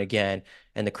marathon again,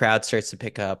 and the crowd starts to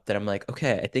pick up that I'm like,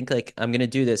 okay, I think like I'm gonna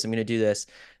do this. I'm gonna do this.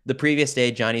 The previous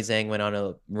day, Johnny Zhang went on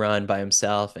a run by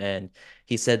himself, and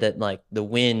he said that like the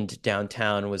wind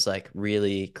downtown was like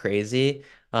really crazy.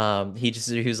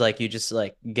 He was like, you just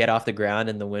like get off the ground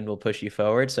and the wind will push you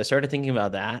forward. So I started thinking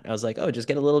about that. I was like, oh, just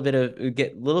get a little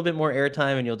bit more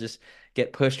airtime and you'll just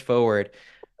get pushed forward.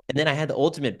 And then I had the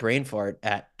ultimate brain fart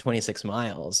at 26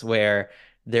 miles where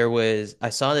I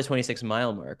saw the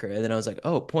 26-mile marker, and then I was like,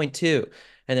 oh, point two.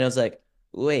 And then I was like,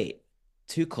 wait,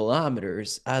 2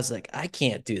 kilometers. I was like, I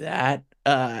can't do that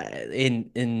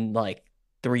in like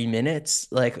 3 minutes,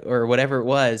 like, or whatever it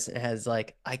was. It has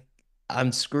like,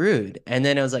 I'm screwed. And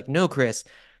then I was like, no, Chris,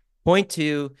 point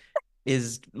two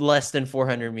is less than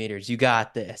 400 meters. You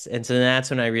got this. And so that's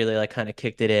when I really like kind of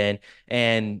kicked it in.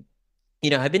 And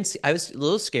I was a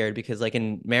little scared because like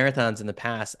in marathons in the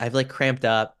past, I've like cramped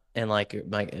up and like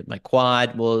my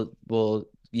quad will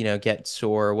get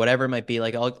sore or whatever it might be.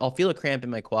 Like I'll feel a cramp in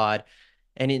my quad.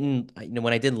 And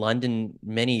when I did London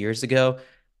many years ago,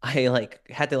 I like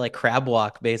had to like crab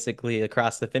walk basically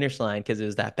across the finish line because it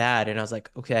was that bad. And I was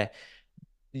like, okay,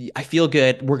 I feel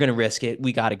good. We're gonna risk it.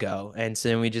 We gotta go. And so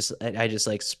then I just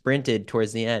like sprinted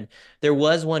towards the end. There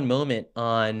was one moment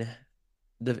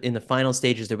in the final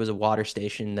stages, there was a water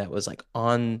station that was like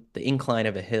on the incline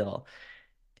of a hill.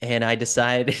 And I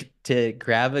decided to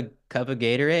grab a cup of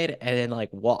Gatorade and then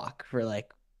like walk for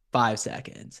like 5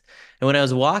 seconds. And when I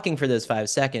was walking for those 5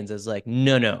 seconds, I was like,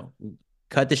 no, no,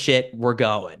 cut the shit. We're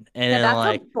going. And Yeah, then that's a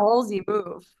like, ballsy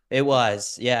move. it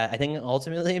was, yeah, I think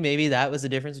ultimately maybe that was the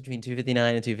difference between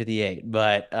 2:59 and 2:58,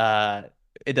 but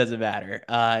it doesn't matter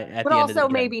at But the end of the also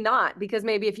day. maybe not, because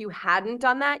maybe if you hadn't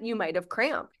done that, you might have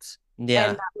cramped. And Yeah.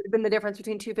 that would have been the difference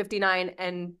between 259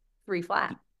 and three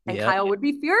flat. And Yep. Kyle would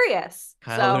be furious.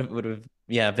 Kyle So would have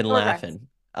yeah been no regrets.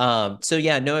 laughing. So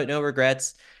yeah, no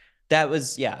regrets. That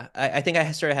was yeah. I think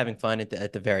I started having fun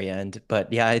at the very end,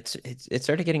 but yeah, it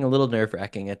started getting a little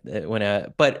nerve-wracking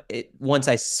when but once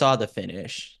I saw the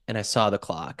finish and I saw the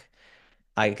clock,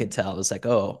 I could tell. I was like,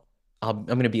 oh, I'm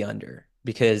gonna be under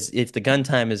because if the gun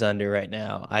time is under right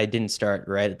now, I didn't start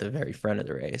right at the very front of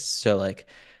the race, so like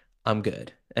I'm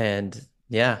good. And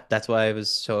yeah, that's why I was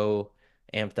so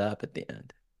amped up at the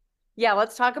end. Yeah,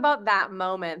 let's talk about that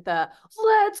moment. The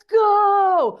let's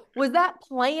go. Was that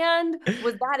planned?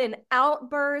 Was that an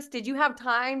outburst? Did you have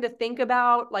time to think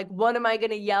about like what am I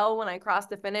going to yell when I cross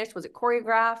the finish? Was it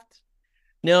choreographed?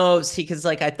 No, see, because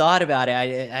like I thought about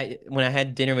it. I when I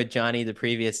had dinner with Johnny the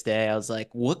previous day, I was like,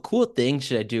 what cool thing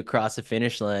should I do across the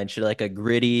finish line? Should I like a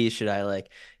gritty? Should I like,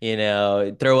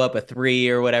 throw up a three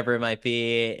or whatever it might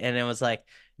be? And it was like,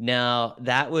 no,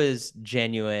 that was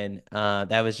genuine.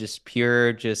 That was just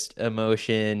pure, just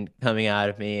emotion coming out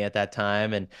of me at that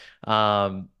time. And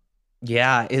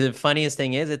yeah, the funniest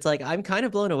thing is it's like I'm kind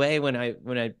of blown away when I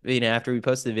after we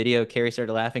posted the video, Carrie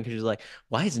started laughing because she was like,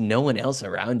 why is no one else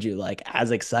around you like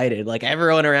as excited? Like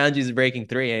everyone around you is breaking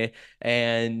three,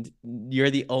 and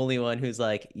you're the only one who's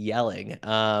like yelling.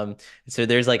 So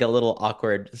there's like a little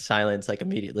awkward silence like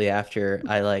immediately after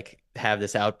I like have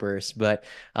this outburst. But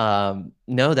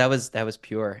no, that was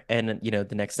pure. And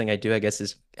the next thing I do, I guess,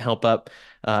 is help up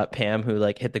Pam, who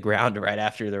like hit the ground right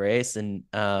after the race. And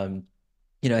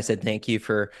I said thank you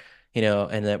for,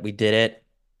 and that we did it.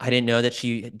 I didn't know that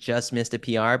she had just missed a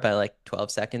PR by like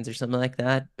 12 seconds or something like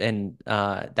that. And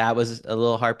that was a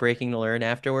little heartbreaking to learn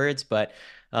afterwards. But,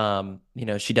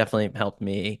 she definitely helped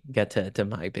me get to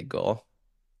my big goal.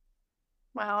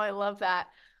 Wow, I love that.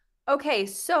 Okay,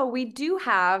 so we do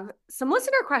have some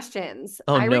listener questions.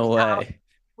 Oh, I no reached out. way.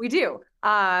 We do.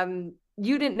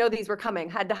 You didn't know these were coming,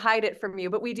 had to hide it from you,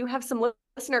 but we do have some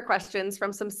listener questions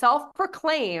from some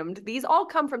self-proclaimed. These all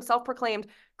come from self-proclaimed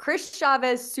Chris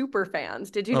Chavez super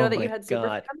fans. Did you Oh know that you my had super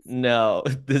God. fans? No,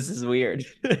 this is weird.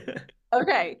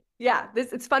 Okay. Yeah,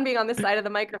 this it's fun being on this side of the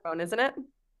microphone, isn't it?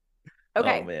 Oh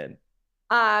Okay. man.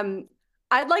 Um,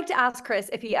 I'd like to ask Chris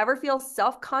if he ever feels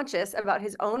self-conscious about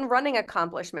his own running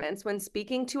accomplishments when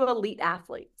speaking to elite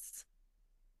athletes.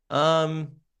 Um,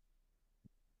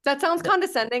 That sounds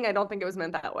condescending. I don't think it was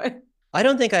meant that way. I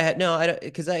don't think I had no, I don't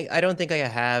because I don't think I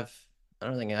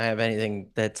don't think I have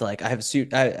anything that's like I have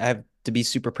to be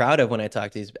super proud of when I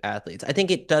talk to these athletes. I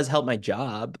think it does help my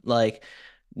job, like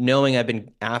knowing I've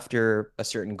been after a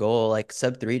certain goal. Like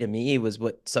sub three to me was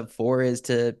what sub four is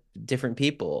to different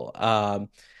people.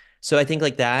 So I think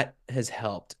like that has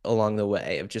helped along the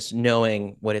way of just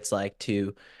knowing what it's like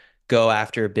to go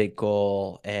after a big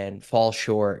goal and fall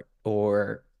short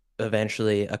or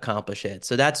eventually accomplish it.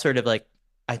 So that's sort of like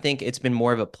I think it's been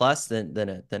more of a plus than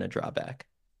a drawback.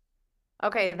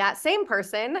 Okay, that same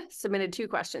person submitted two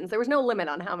questions. There was no limit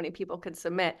on how many people could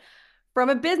submit. From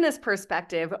a business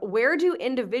perspective, where do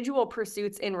individual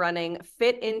pursuits in running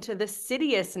fit into the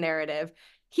Citius narrative?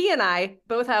 He and I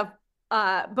both have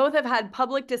had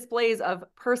public displays of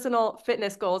personal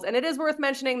fitness goals, and it is worth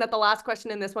mentioning that the last question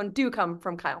in this one do come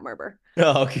from Kyle Merber.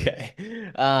 Okay.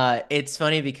 It's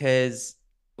funny because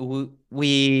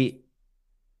we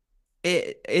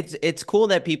it's cool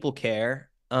that people care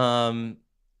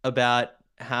about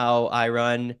how I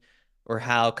run or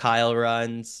how Kyle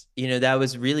runs. That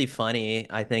was really funny,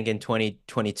 I think, in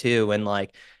 2022 when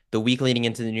like the week leading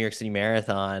into the New York City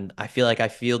Marathon, I feel like I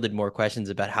fielded more questions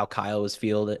about how Kyle was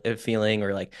feeling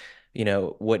or like,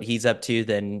 what he's up to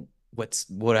than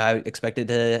what I expected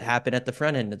to happen at the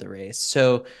front end of the race.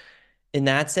 So in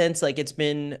that sense, like it's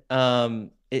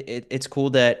cool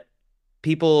that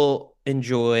people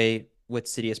enjoy what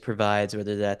Sidious provides,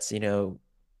 whether that's,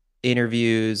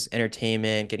 interviews,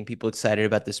 entertainment, getting people excited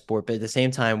about the sport, but at the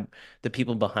same time, the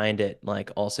people behind it,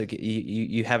 like also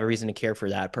you have a reason to care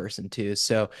for that person too.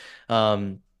 So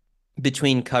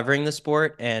between covering the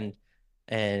sport and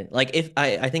like if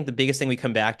I think the biggest thing we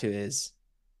come back to is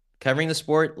covering the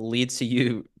sport leads to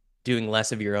you doing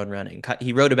less of your own running.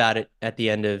 He wrote about it at the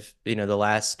end of, the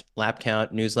last lap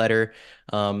count newsletter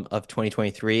of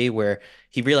 2023, where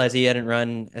he realized he hadn't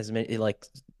run as many, like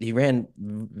he ran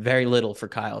very little for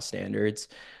Kyle standards.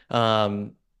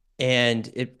 And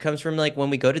it comes from like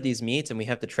when we go to these meets and we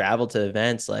have to travel to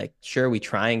events, like sure, we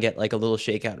try and get like a little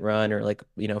shakeout run or like,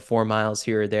 4 miles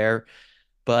here or there,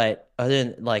 but other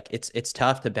than like it's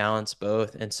tough to balance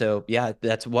both. And so yeah,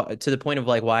 that's what to the point of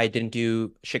like why I didn't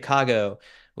do Chicago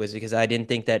was because I didn't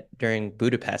think that during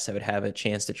Budapest I would have a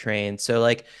chance to train. So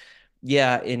like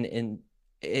yeah, in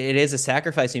it is a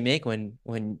sacrifice you make when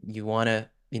you want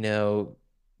to,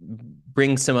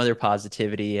 bring some other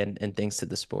positivity and things to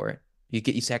the sport.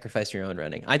 You sacrifice your own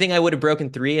running. I think I would have broken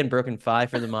 3 and broken 5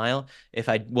 for the mile if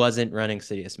I wasn't running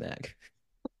Citius Mag.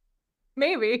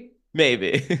 Maybe.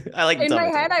 Maybe. I like to In tell my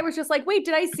myself. head, I was just like, wait,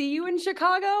 did I see you in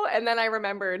Chicago? And then I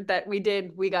remembered that we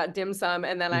got dim sum,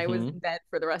 and then I was in bed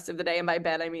for the rest of the day. And by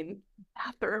bed, I mean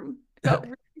bathroom. I got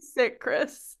really sick,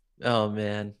 Chris. Oh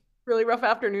man. Really rough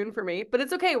afternoon for me, but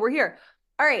it's okay. We're here.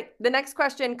 All right. The next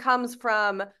question comes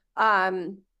from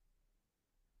um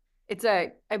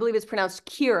I believe it's pronounced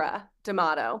Kira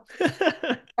D'Amato.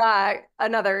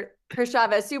 Another Chris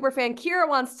Chavez super fan. Kira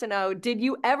wants to know, did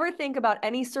you ever think about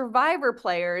any Survivor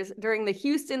players during the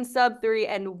Houston Sub 3,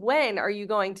 and when are you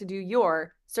going to do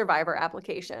your Survivor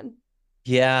application?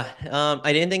 Yeah,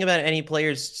 I didn't think about any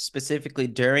players specifically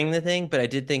during the thing, but I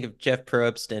did think of Jeff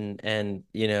Probst and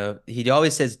he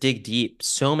always says dig deep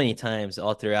so many times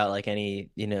all throughout like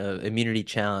any, immunity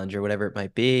challenge or whatever it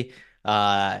might be.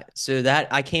 So that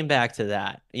I came back to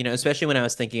that, especially when I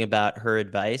was thinking about her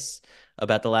advice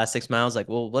about the last 6 miles, like,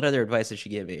 well, what other advice did she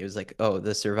give me? It was like, oh,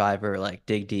 the Survivor, like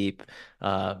dig deep,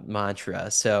 mantra.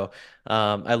 So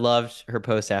I loved her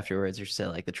post afterwards where she said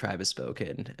like the tribe has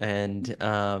spoken. And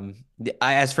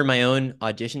I as for my own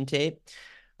audition tape,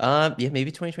 yeah,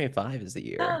 maybe 2025 is the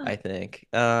year, I think.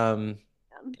 It'd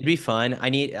be fun.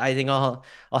 I think I'll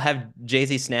have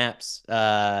Jay-Z Snaps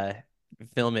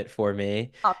film it for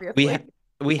me. We ha Obviously.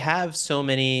 we have so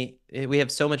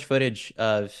much footage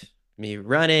of me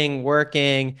running,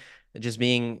 working, just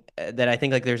being that I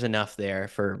think like there's enough there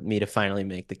for me to finally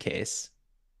make the case.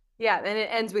 Yeah, and it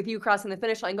ends with you crossing the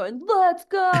finish line going, let's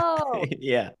go.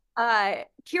 Yeah.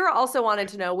 Kira also wanted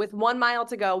to know, with 1 mile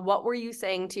to go, what were you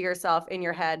saying to yourself in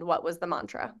your head? What was the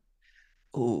mantra?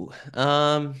 Ooh,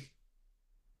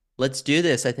 let's do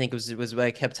this. I think was what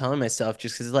I kept telling myself,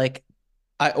 just because like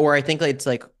I think like it's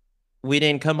like we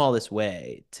didn't come all this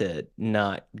way to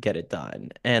not get it done.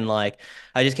 And like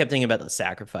I just kept thinking about the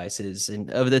sacrifices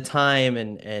and of the time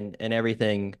and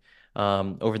everything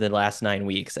over the last 9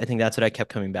 weeks. I think that's what I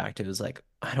kept coming back to. It was like,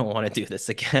 I don't want to do this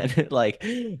again. Like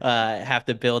have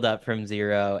to build up from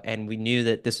zero. And we knew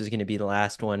that this was going to be the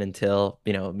last one until,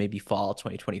 maybe fall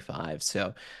 2025.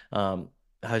 So I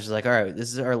was just like, all right,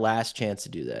 this is our last chance to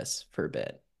do this for a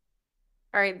bit.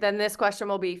 All right, then this question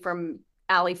will be from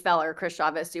Ali Feller, Chris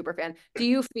Chavez superfan. Do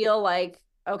you feel like,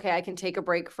 okay, I can take a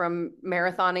break from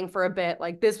marathoning for a bit?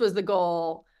 Like this was the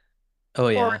goal. Oh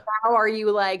Or yeah. now are you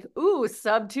like, ooh,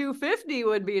 sub 250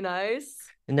 would be nice?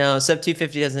 No, sub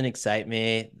 250 doesn't excite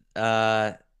me.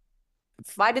 Why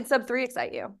did sub 3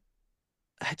 excite you?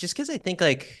 Just because I think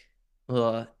like,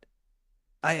 well,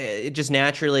 it just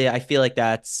naturally I feel like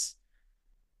that's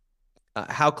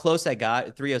how close I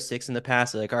got 306 in the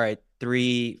past. Like, all right,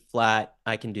 3 flat,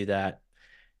 I can do that.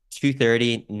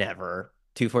 230, never.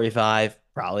 245,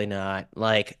 probably not.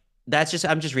 Like,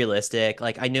 I'm just realistic.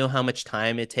 Like, I know how much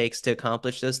time it takes to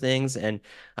accomplish those things, and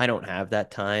I don't have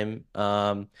that time.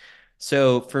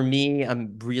 So for me,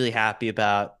 I'm really happy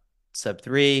about sub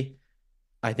 3.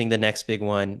 I think the next big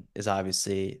one is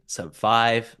obviously sub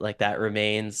 5. Like, that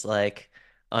remains like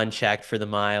unchecked for the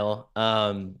mile.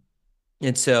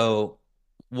 And so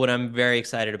what I'm very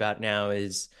excited about now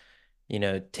is,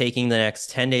 taking the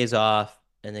next 10 days off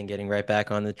and then getting right back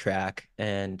on the track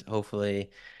and hopefully,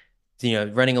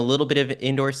 running a little bit of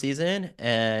indoor season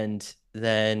and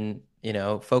then,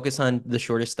 focus on the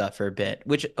shorter stuff for a bit,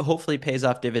 which hopefully pays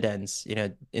off dividends,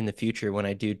 in the future when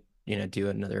I do, do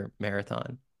another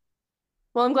marathon.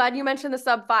 Well, I'm glad you mentioned the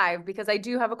sub 5 because I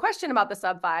do have a question about the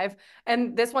sub 5.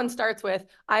 And this one starts with,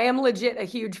 I am legit a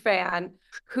huge fan.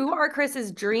 Who are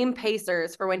Chris's dream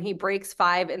pacers for when he breaks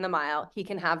 5 in the mile? He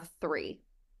can have 3.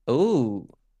 Oh,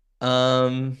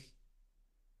 um,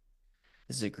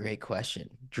 this is a great question.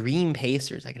 Dream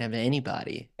Pacers. I can have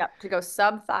anybody. Yep, to go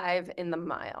sub 5 in the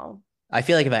mile. I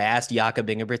feel like if I asked Jakob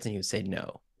Ingebrigtsen, he would say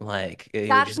no. Like he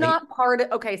would That's just like, not part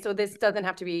of, okay, so this doesn't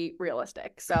have to be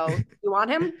realistic. So you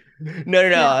want him?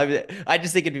 no. I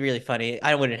just think it'd be really funny.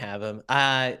 I wouldn't have him.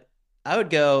 I would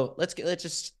go. Let's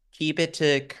just keep it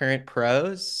to current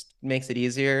pros. Makes it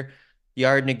easier.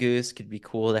 Yard Naguse could be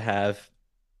cool to have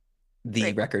the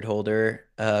Great. record holder,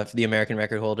 the American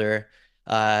record holder.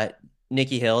 Uh,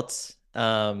 Nikki Hiltz.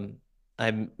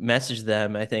 I messaged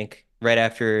them, I think, right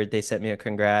after they sent me a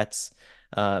congrats,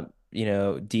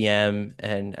 DM,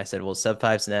 and I said, well, sub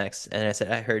five's next. And I said,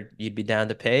 I heard you'd be down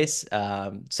to pace.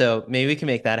 So maybe we can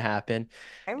make that happen.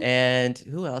 Okay. And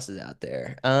who else is out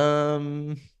there?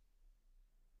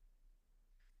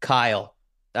 Kyle.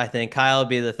 I think Kyle would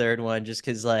be the third one just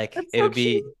because like That's it so would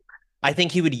cute. be I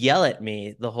think he would yell at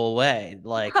me the whole way.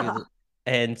 Like and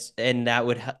and that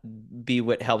would be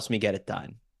what helps me get it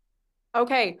done.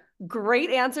 Okay, great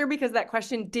answer because that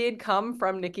question did come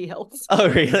from Nikki Hiltz. Oh,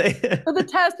 really? So the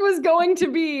test was going to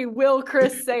be, will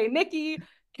Chris say Nikki?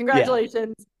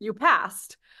 Congratulations, you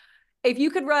passed. If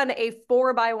you could run a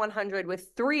 4x100 with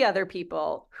 3 other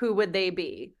people, who would they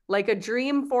be? Like a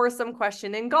dream foursome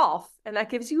question in golf. And that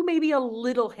gives you maybe a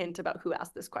little hint about who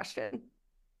asked this question.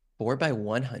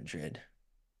 4x100.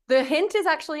 The hint is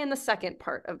actually in the second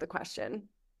part of the question.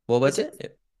 What was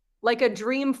it? Like a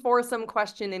dream foursome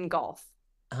question in golf.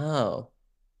 Oh.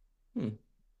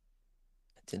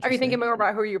 Are you thinking more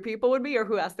about who your people would be or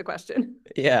who asked the question?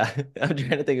 Yeah, I'm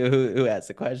trying to think of who asked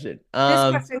the question.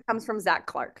 This question comes from Zach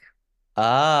Clark.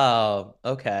 Oh,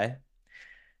 okay.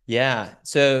 Yeah.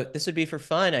 So this would be for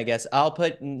fun, I guess. I'll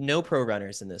put no pro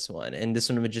runners in this one, and this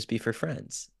one would just be for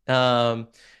friends. Yeah,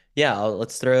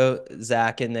 let's throw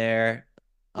Zach in there.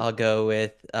 I'll go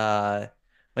with my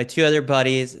 2 other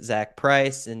buddies, Zach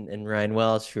Price and Ryan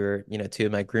Welch, who are, 2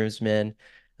 of my groomsmen.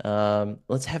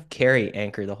 Let's have Carrie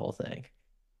anchor the whole thing.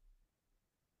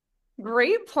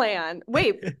 Great plan.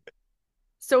 Wait,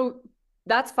 so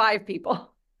that's 5 people.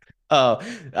 Oh,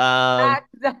 Zach,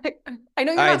 I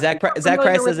know you're not Zach Price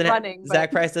running,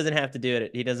 Zach Price doesn't have to do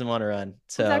it. He doesn't want to run.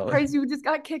 So Zach Price, you just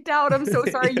got kicked out. I'm so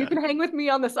sorry. Yeah. You can hang with me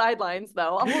on the sidelines,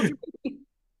 though. I'll hold you.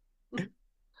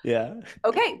 Yeah.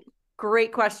 Okay,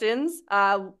 great questions.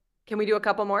 Can we do a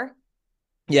couple more?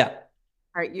 Yeah.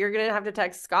 All right, you're gonna have to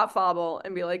text Scott Fauble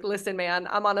and be like, "Listen, man,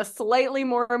 I'm on a slightly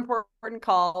more important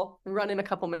call. I'm running a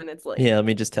couple minutes late." Yeah, let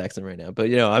me just text him right now.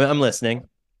 But I'm listening.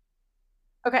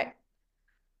 Okay.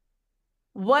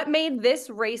 What made this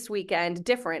race weekend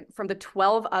different from the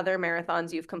 12 other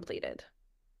marathons you've completed?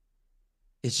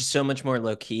 It's just so much more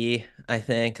low key, I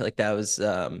think. Like that was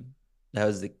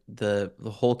the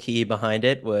whole key behind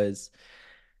it was,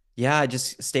 yeah,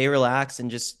 just stay relaxed and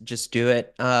just do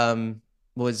it.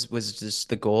 Was just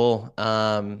the goal.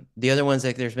 The other ones,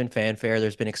 like there's been fanfare,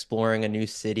 there's been exploring a new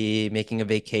city, making a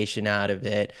vacation out of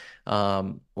it,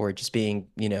 or just being,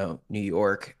 New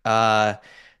York.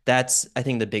 That's, I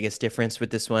think, the biggest difference with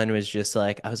this one was just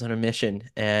like I was on a mission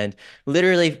and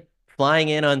literally flying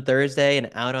in on Thursday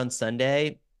and out on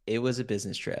Sunday. It was a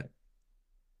business trip.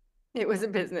 It was a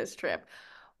business trip.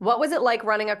 What was it like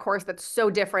running a course that's so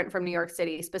different from New York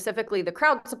City, specifically the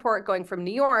crowd support going from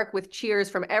New York with cheers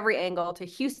from every angle to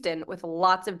Houston with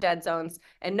lots of dead zones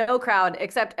and no crowd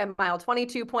except at mile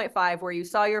 22.5 where you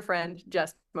saw your friend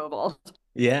Just Mobile?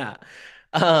 Yeah.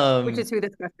 Which is who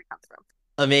this question comes from.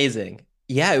 Amazing.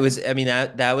 Yeah, it was, I mean,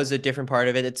 that was a different part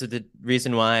of it. It's the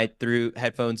reason why I threw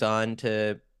headphones on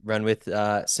to run with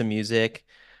some music.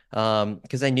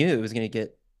 Because I knew it was going to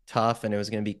get tough and it was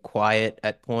going to be quiet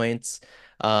at points.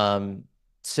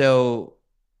 So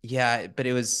yeah, but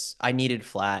I needed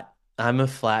flat. I'm a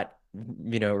flat,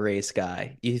 race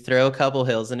guy. You throw a couple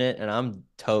hills in it and I'm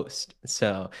toast.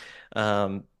 So,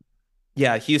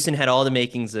 yeah, Houston had all the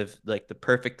makings of like the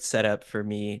perfect setup for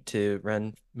me to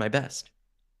run my best.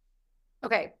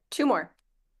 Okay, 2 more.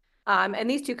 And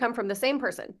these 2 come from the same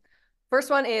person. First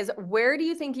one is, where do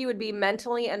you think you would be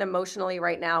mentally and emotionally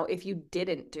right now if you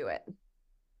didn't do it?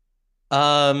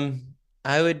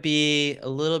 I would be a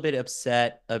little bit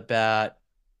upset about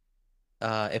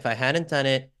if I hadn't done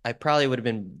it, I probably would have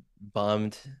been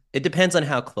bummed. It depends on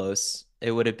how close it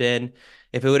would have been.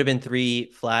 If it would have been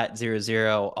 3 flat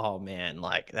 0-0, oh man,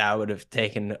 like that would have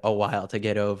taken a while to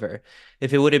get over.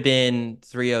 If it would have been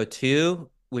 3:02,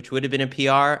 which would have been a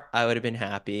PR, I would have been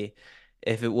happy.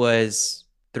 If it was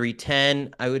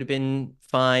 3:10, I would have been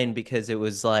fine because it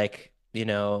was like,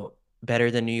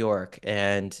 better than New York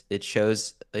and it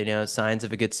shows, signs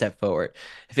of a good step forward.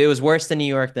 If it was worse than New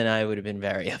York, then I would have been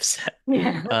very upset.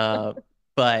 Yeah.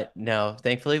 But no,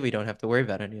 thankfully we don't have to worry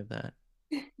about any of that.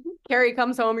 Carrie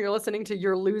comes home, you're listening to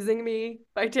You're Losing Me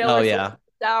by Taylor Oh Swift. yeah.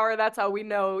 Sour. That's how we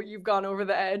know you've gone over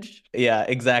the edge. Yeah,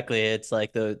 exactly. It's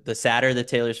like the sadder the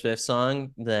Taylor Swift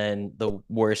song, then the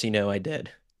worse I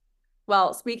did.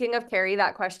 Well, speaking of Carrie,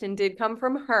 that question did come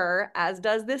from her, as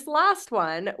does this last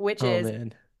one, which Oh is,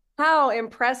 man. how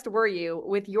impressed were you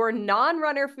with your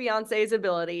non-runner fiance's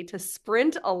ability to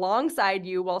sprint alongside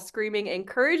you while screaming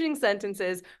encouraging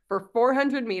sentences for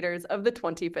 400 meters of the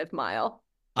 25th mile?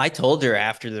 I told her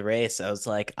after the race, I was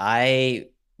like, I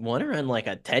want to run like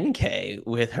a 10K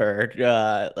with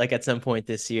her, like at some point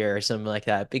this year or something like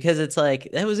that, because it's like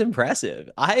that was impressive.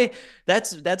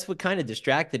 That's what kind of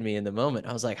distracted me in the moment.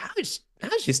 I was like, how's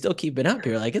she still keeping up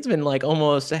here? Like it's been like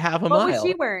almost a half a What mile. was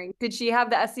she wearing? Did she have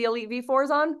the SC Elite V4s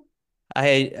on?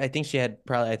 I think she had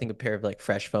probably, I think, a pair of like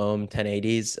Fresh Foam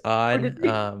 1080s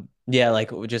on. Yeah,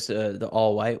 like just the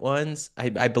all white ones.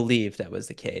 I believe that was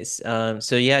the case.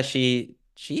 So yeah, she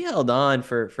she held on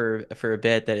for a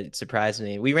bit that it surprised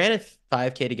me. We ran a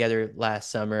 5K together last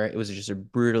summer. It was just a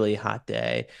brutally hot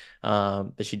day,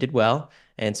 but she did well.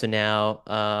 And so now,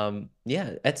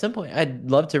 yeah, at some point, I'd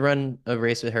love to run a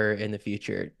race with her in the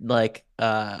future, like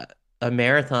a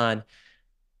marathon.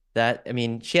 That I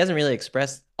mean, she hasn't really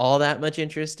expressed all that much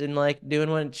interest in like doing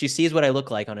one. She sees what I look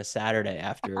like on a Saturday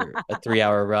after a 3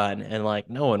 hour run, and like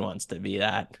no one wants to be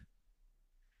that.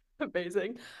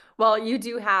 Amazing. Well, you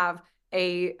do have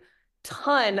a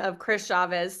ton of Chris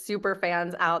Chavez super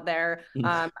fans out there.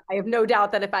 I have no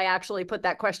doubt that if I actually put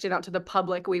that question out to the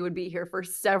public, we would be here for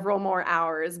several more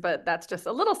hours, but that's just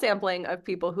a little sampling of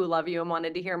people who love you and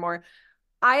wanted to hear more.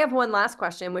 I have one last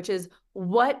question, which is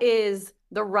what is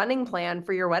the running plan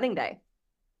for your wedding day?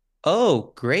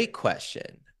 Oh, great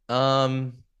question.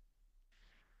 I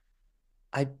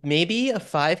maybe a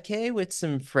 5K with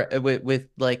some with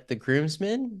like the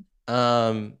groomsmen.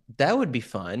 That would be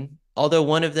fun. Although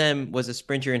one of them was a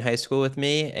sprinter in high school with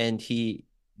me, and he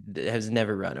has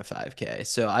never run a 5K,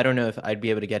 so I don't know if I'd be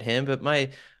able to get him. But my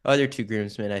other two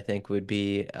groomsmen, I think, would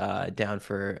be down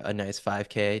for a nice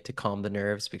 5K to calm the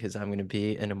nerves because I'm going to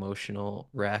be an emotional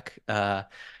wreck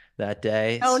that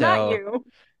day. Oh, not So. you.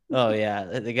 Oh yeah,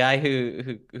 the guy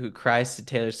who cries to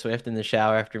Taylor Swift in the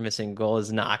shower after missing a goal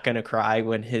is not gonna cry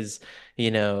when his,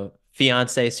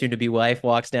 fiance, soon to be wife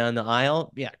walks down the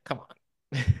aisle. Yeah, come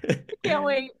on. Can't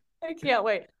wait. I can't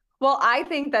wait. Well, I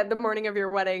think that the morning of your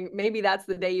wedding, maybe that's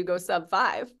the day you go sub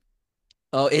 5.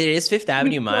 Oh, it is Fifth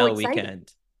Avenue So Mile excited.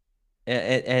 weekend,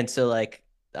 and so like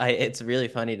it's really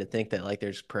funny to think that like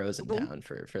there's pros in town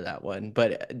for that one,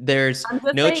 but there's I'm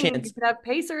just no saying, you chance. could have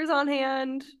Pacers on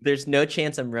hand. There's no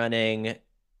chance I'm running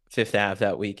Fifth Ave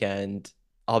that weekend.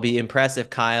 I'll be impressed if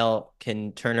Kyle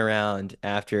can turn around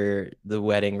after the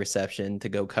wedding reception to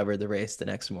go cover the race the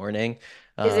next morning.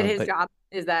 Is it his But job?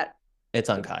 Is that it's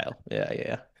on Kyle.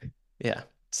 Yeah. will be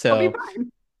So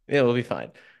fine. it will be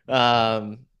fine.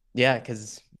 Yeah,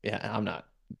 because I'm not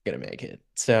gonna make it.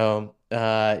 So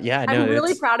yeah, no, I'm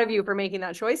really it's proud of you for making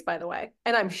that choice, by the way.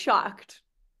 And I'm shocked.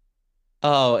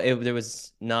 there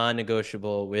was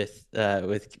non-negotiable with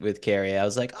Carrie. I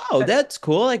was like, oh, that's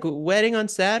cool. Like wedding on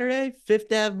Saturday,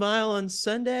 Fifth Ave Mile on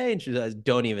Sunday, and she was like,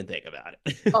 don't even think about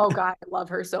it. Oh God, I love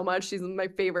her so much. She's my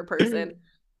favorite person.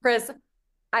 Chris,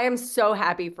 I am so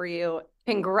happy for you.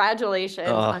 Congratulations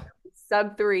on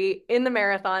sub 3 in the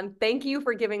marathon. Thank you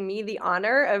for giving me the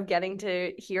honor of getting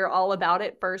to hear all about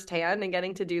it firsthand and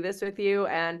getting to do this with you.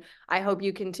 And I hope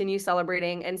you continue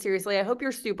celebrating. And seriously, I hope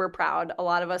you're super proud. A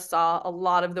lot of us saw a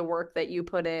lot of the work that you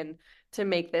put in to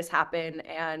make this happen.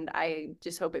 And I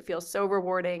just hope it feels so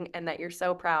rewarding and that you're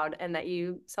so proud and that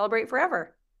you celebrate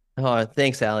forever. Oh,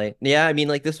 thanks, Allie. Yeah, I mean,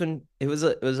 like this one, it was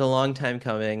a long time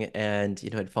coming, and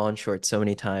had fallen short so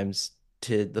many times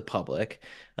to the public.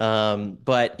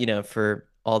 But for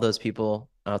all those people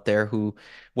out there who,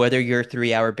 whether your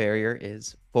 3 hour barrier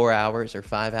is 4 hours or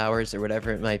 5 hours or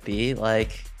whatever it might be,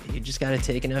 like you just got to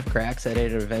take enough cracks at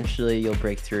it, and eventually you'll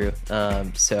break through.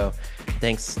 So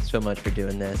thanks so much for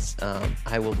doing this.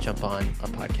 I will jump on a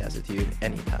podcast with you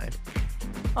anytime.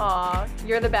 Aw,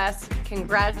 you're the best.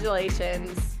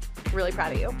 Congratulations. Really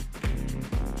proud of you.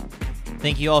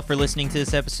 Thank you all for listening to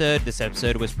this episode. This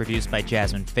episode was produced by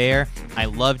Jasmine Fair. I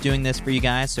love doing this for you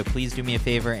guys, so please do me a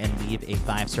favor and leave a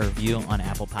 5-star review on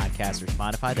Apple Podcasts or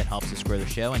Spotify. That helps us grow the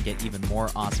show and get even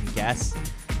more awesome guests.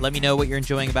 Let me know what you're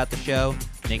enjoying about the show.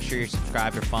 Make sure you're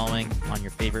subscribed or following on your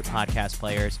favorite podcast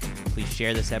players. Please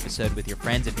share this episode with your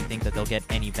friends if you think that they'll get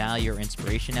any value or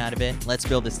inspiration out of it. Let's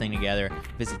build this thing together.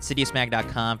 Visit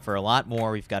CitiusMag.com for a lot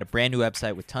more. We've got a brand new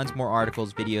website with tons more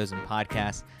articles, videos, and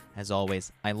podcasts. As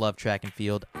always, I love track and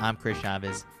field. I'm Chris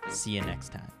Chavez. See you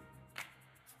next time.